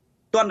ក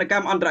ទណ្ឌក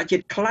ម្មអន្តរជា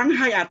តិខ្លាំង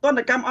ហើយអាទណ្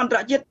ឌកម្មអន្តរ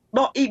ជាតិ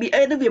ដក EBA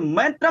នឹងវាមិន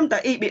មែនត្រឹមតែ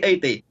EBA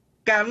ទេ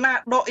កាលណា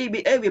ដក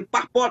EBA វា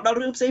ប៉ះពាល់ដល់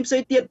រឿងផ្សេង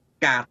ទៀត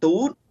ការទូ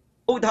ត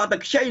ឧទាហរណ៍តែ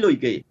ខ្ចីលុយ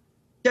គេ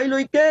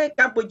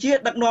កម្ពុជា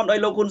ដឹកនាំដោយ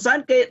លោកហ៊ុនសែន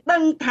គេដឹ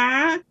ងថា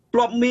ធ្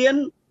លាប់មាន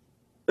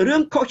រឿ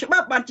ងខុសច្បា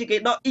ប់បានជាគេ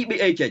ដក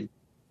EBA ចេញ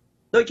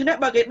ដូច្នេះ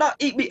បើគេដក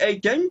EBA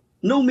ចេញ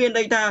នោះមាន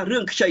ន័យថារឿ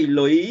ងខ្ចី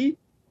លុយ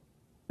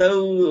ទៅ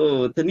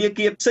ធនា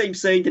គារផ្សេ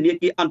ងធនា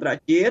គារអន្តរ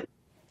ជាតិ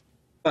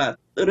បាទ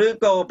ឬ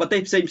ក៏ប្រទេ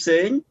សផ្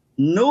សេង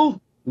នោះ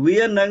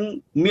វានឹង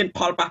មានផ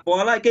លប៉ះពា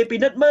ល់ហើយគេពិ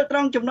និត្យមើលត្រ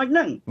ង់ចំណុចហ្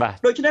នឹង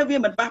ដូច្នេះវា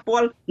មិនប៉ះពា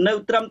ល់នៅ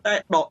ត្រឹមតែ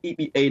ដក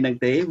EBA ហ្នឹង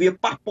ទេវា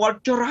ប៉ះពាល់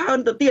ច្រើន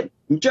ទៅទៀត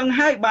អញ្ចឹង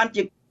ហើយបាន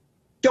ជា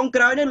ចុង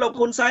ក្រោយនេះលោក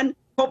ហ៊ុនសែន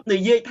គប់និ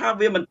យាយថា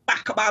វាមិនប៉ះ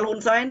ក្បាលហ៊ុន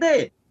សែនទេ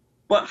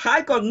ហើយ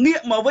ក៏ងា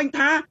កមកវិញ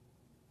ថា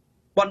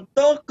បន្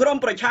ទោសក្រុម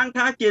ប្រឆាំង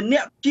ថាជាអ្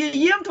នកព្យា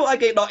យាមធ្វើឲ្យ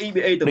គេដក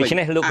EBA ទៅវិញដូច្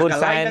នេះលោកហ៊ុន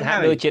សែនហា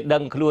ក់ដូចជាដឹ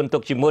ងខ្លួនទុ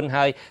កជាមុន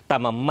ហើយតែ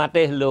មួយម៉ាត់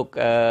ទេលោក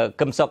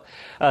កឹមសុខ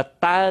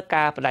តើ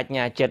ការបដិញ្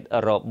ញាចិត្ត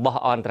របស់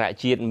អន្តរ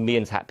ជាតិមា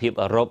នសហភាព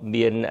អឺរ៉ុប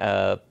មាន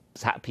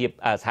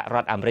សហរ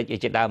ដ្ឋអាមេរិក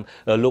ជាដើម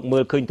លោកមើ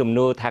លឃើញទំ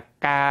នោរថា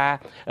ការ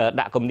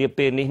ដាក់គំនាប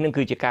ពេលនេះនឹង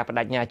គឺជាការប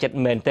ដិញ្ញាចិត្ត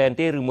មែនទែន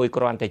ទេឬមួយ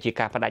គ្រាន់តែជា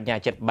ការបដិញ្ញា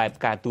ចិត្តបែប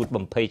ការទូត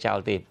បំភ័យចោល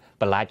ទេ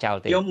បន្លាចោល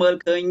ទេខ្ញុំមើល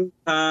ឃើញ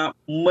ថា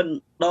មិន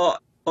ដក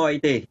ថយ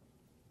ទេ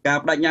ការ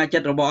បដិញ្ញាចិ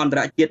ត្តរបស់អន្ត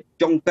រជាតិ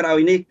ចុងក្រោយ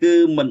នេះគឺ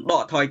មិនដ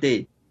កថយទេ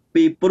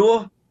ពីព្រោះ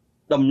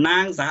តំណា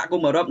ងសហគម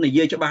ន៍អឺរ៉ុបនិ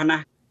យាយច្បាស់ណា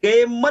ស់គេ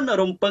មិន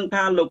រំពឹង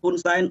ថាលោកហ៊ុន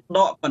សែនដ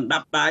កបណ្ដា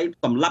ប់ដៃ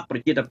សម្លាប់ប្រ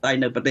ជាធិបតេយ្យ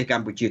នៅប្រទេសក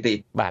ម្ពុជាទេ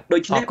ដូ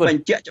ច្នេះប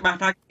ញ្ជាក់ច្បាស់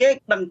ថាគេ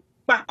ដឹង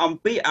ប៉ះអំ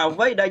ពីអ្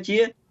វីដែលជា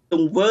ទ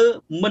ង្វើ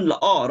មិនល្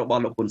អរប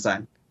ស់លោកហ៊ុនសែន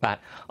បាទ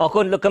អរ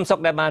គុណលោកកឹមសុខ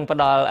ដែលបានផ្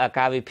ដល់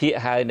ការវិភាគ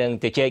ហើយនឹង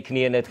ជជែកគ្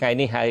នានៅថ្ងៃ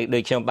នេះហើយដូ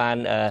ចខ្ញុំបាន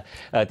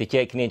ជ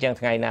ជែកគ្នាអញ្ចឹង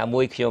ថ្ងៃណា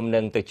មួយខ្ញុំនឹ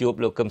ងទៅជួប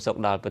លោកកឹមសុខ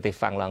ដល់ប្រទេស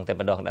ហ្វាំងឡង់តែ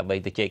ម្ដងដើម្បី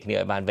ជជែកគ្នា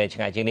ឲ្យបានវែងឆ្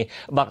ងាយជាងនេះ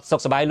បាទសុខ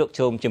សប្បាយលោក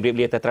ជជម្រាប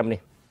លាទៅត្រឹមនេះ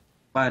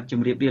បាទជ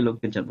ម្រាបលាលោក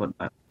ជិនច័ន្ទវុន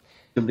បាទ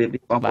ជម្រាបលា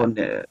បងប្អូន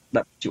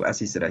ដាក់ជួអា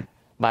ស៊ីសេ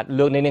រីបាទ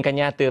លោកនាងកញ្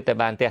ញាទើបតែ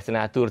បានទស្ស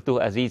នាទូរទស្ស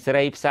ន៍អាស៊ីសេ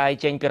រីផ្សាយ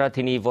ចេញពីរដ្ឋ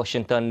ធានី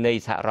Washington នៃ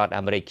សហរដ្ឋ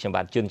អាមេរិកខ្ញុំ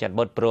បាទជួនច័ន្ទ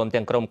បុត្រព្រម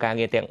ទាំងក្រុមការ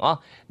ងារទាំងអស់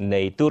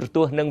នៃទូរទ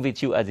ស្សន៍និងវិ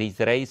ទ្យុអាស៊ី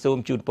សេរីសូម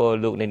ជូនពរ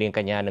លោកនាងក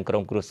ញ្ញានិងក្រុ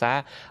មគ្រួសារ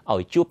ឲ្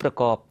យជួបប្រ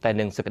កបតែ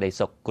នឹងសេចក្តី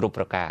សុខគ្រប់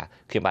ប្រការ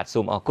ខ្ញុំបាទសូ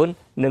មអរគុណ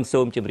និង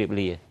សូមជម្រាប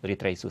លារី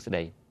ត្រីសួស្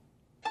តី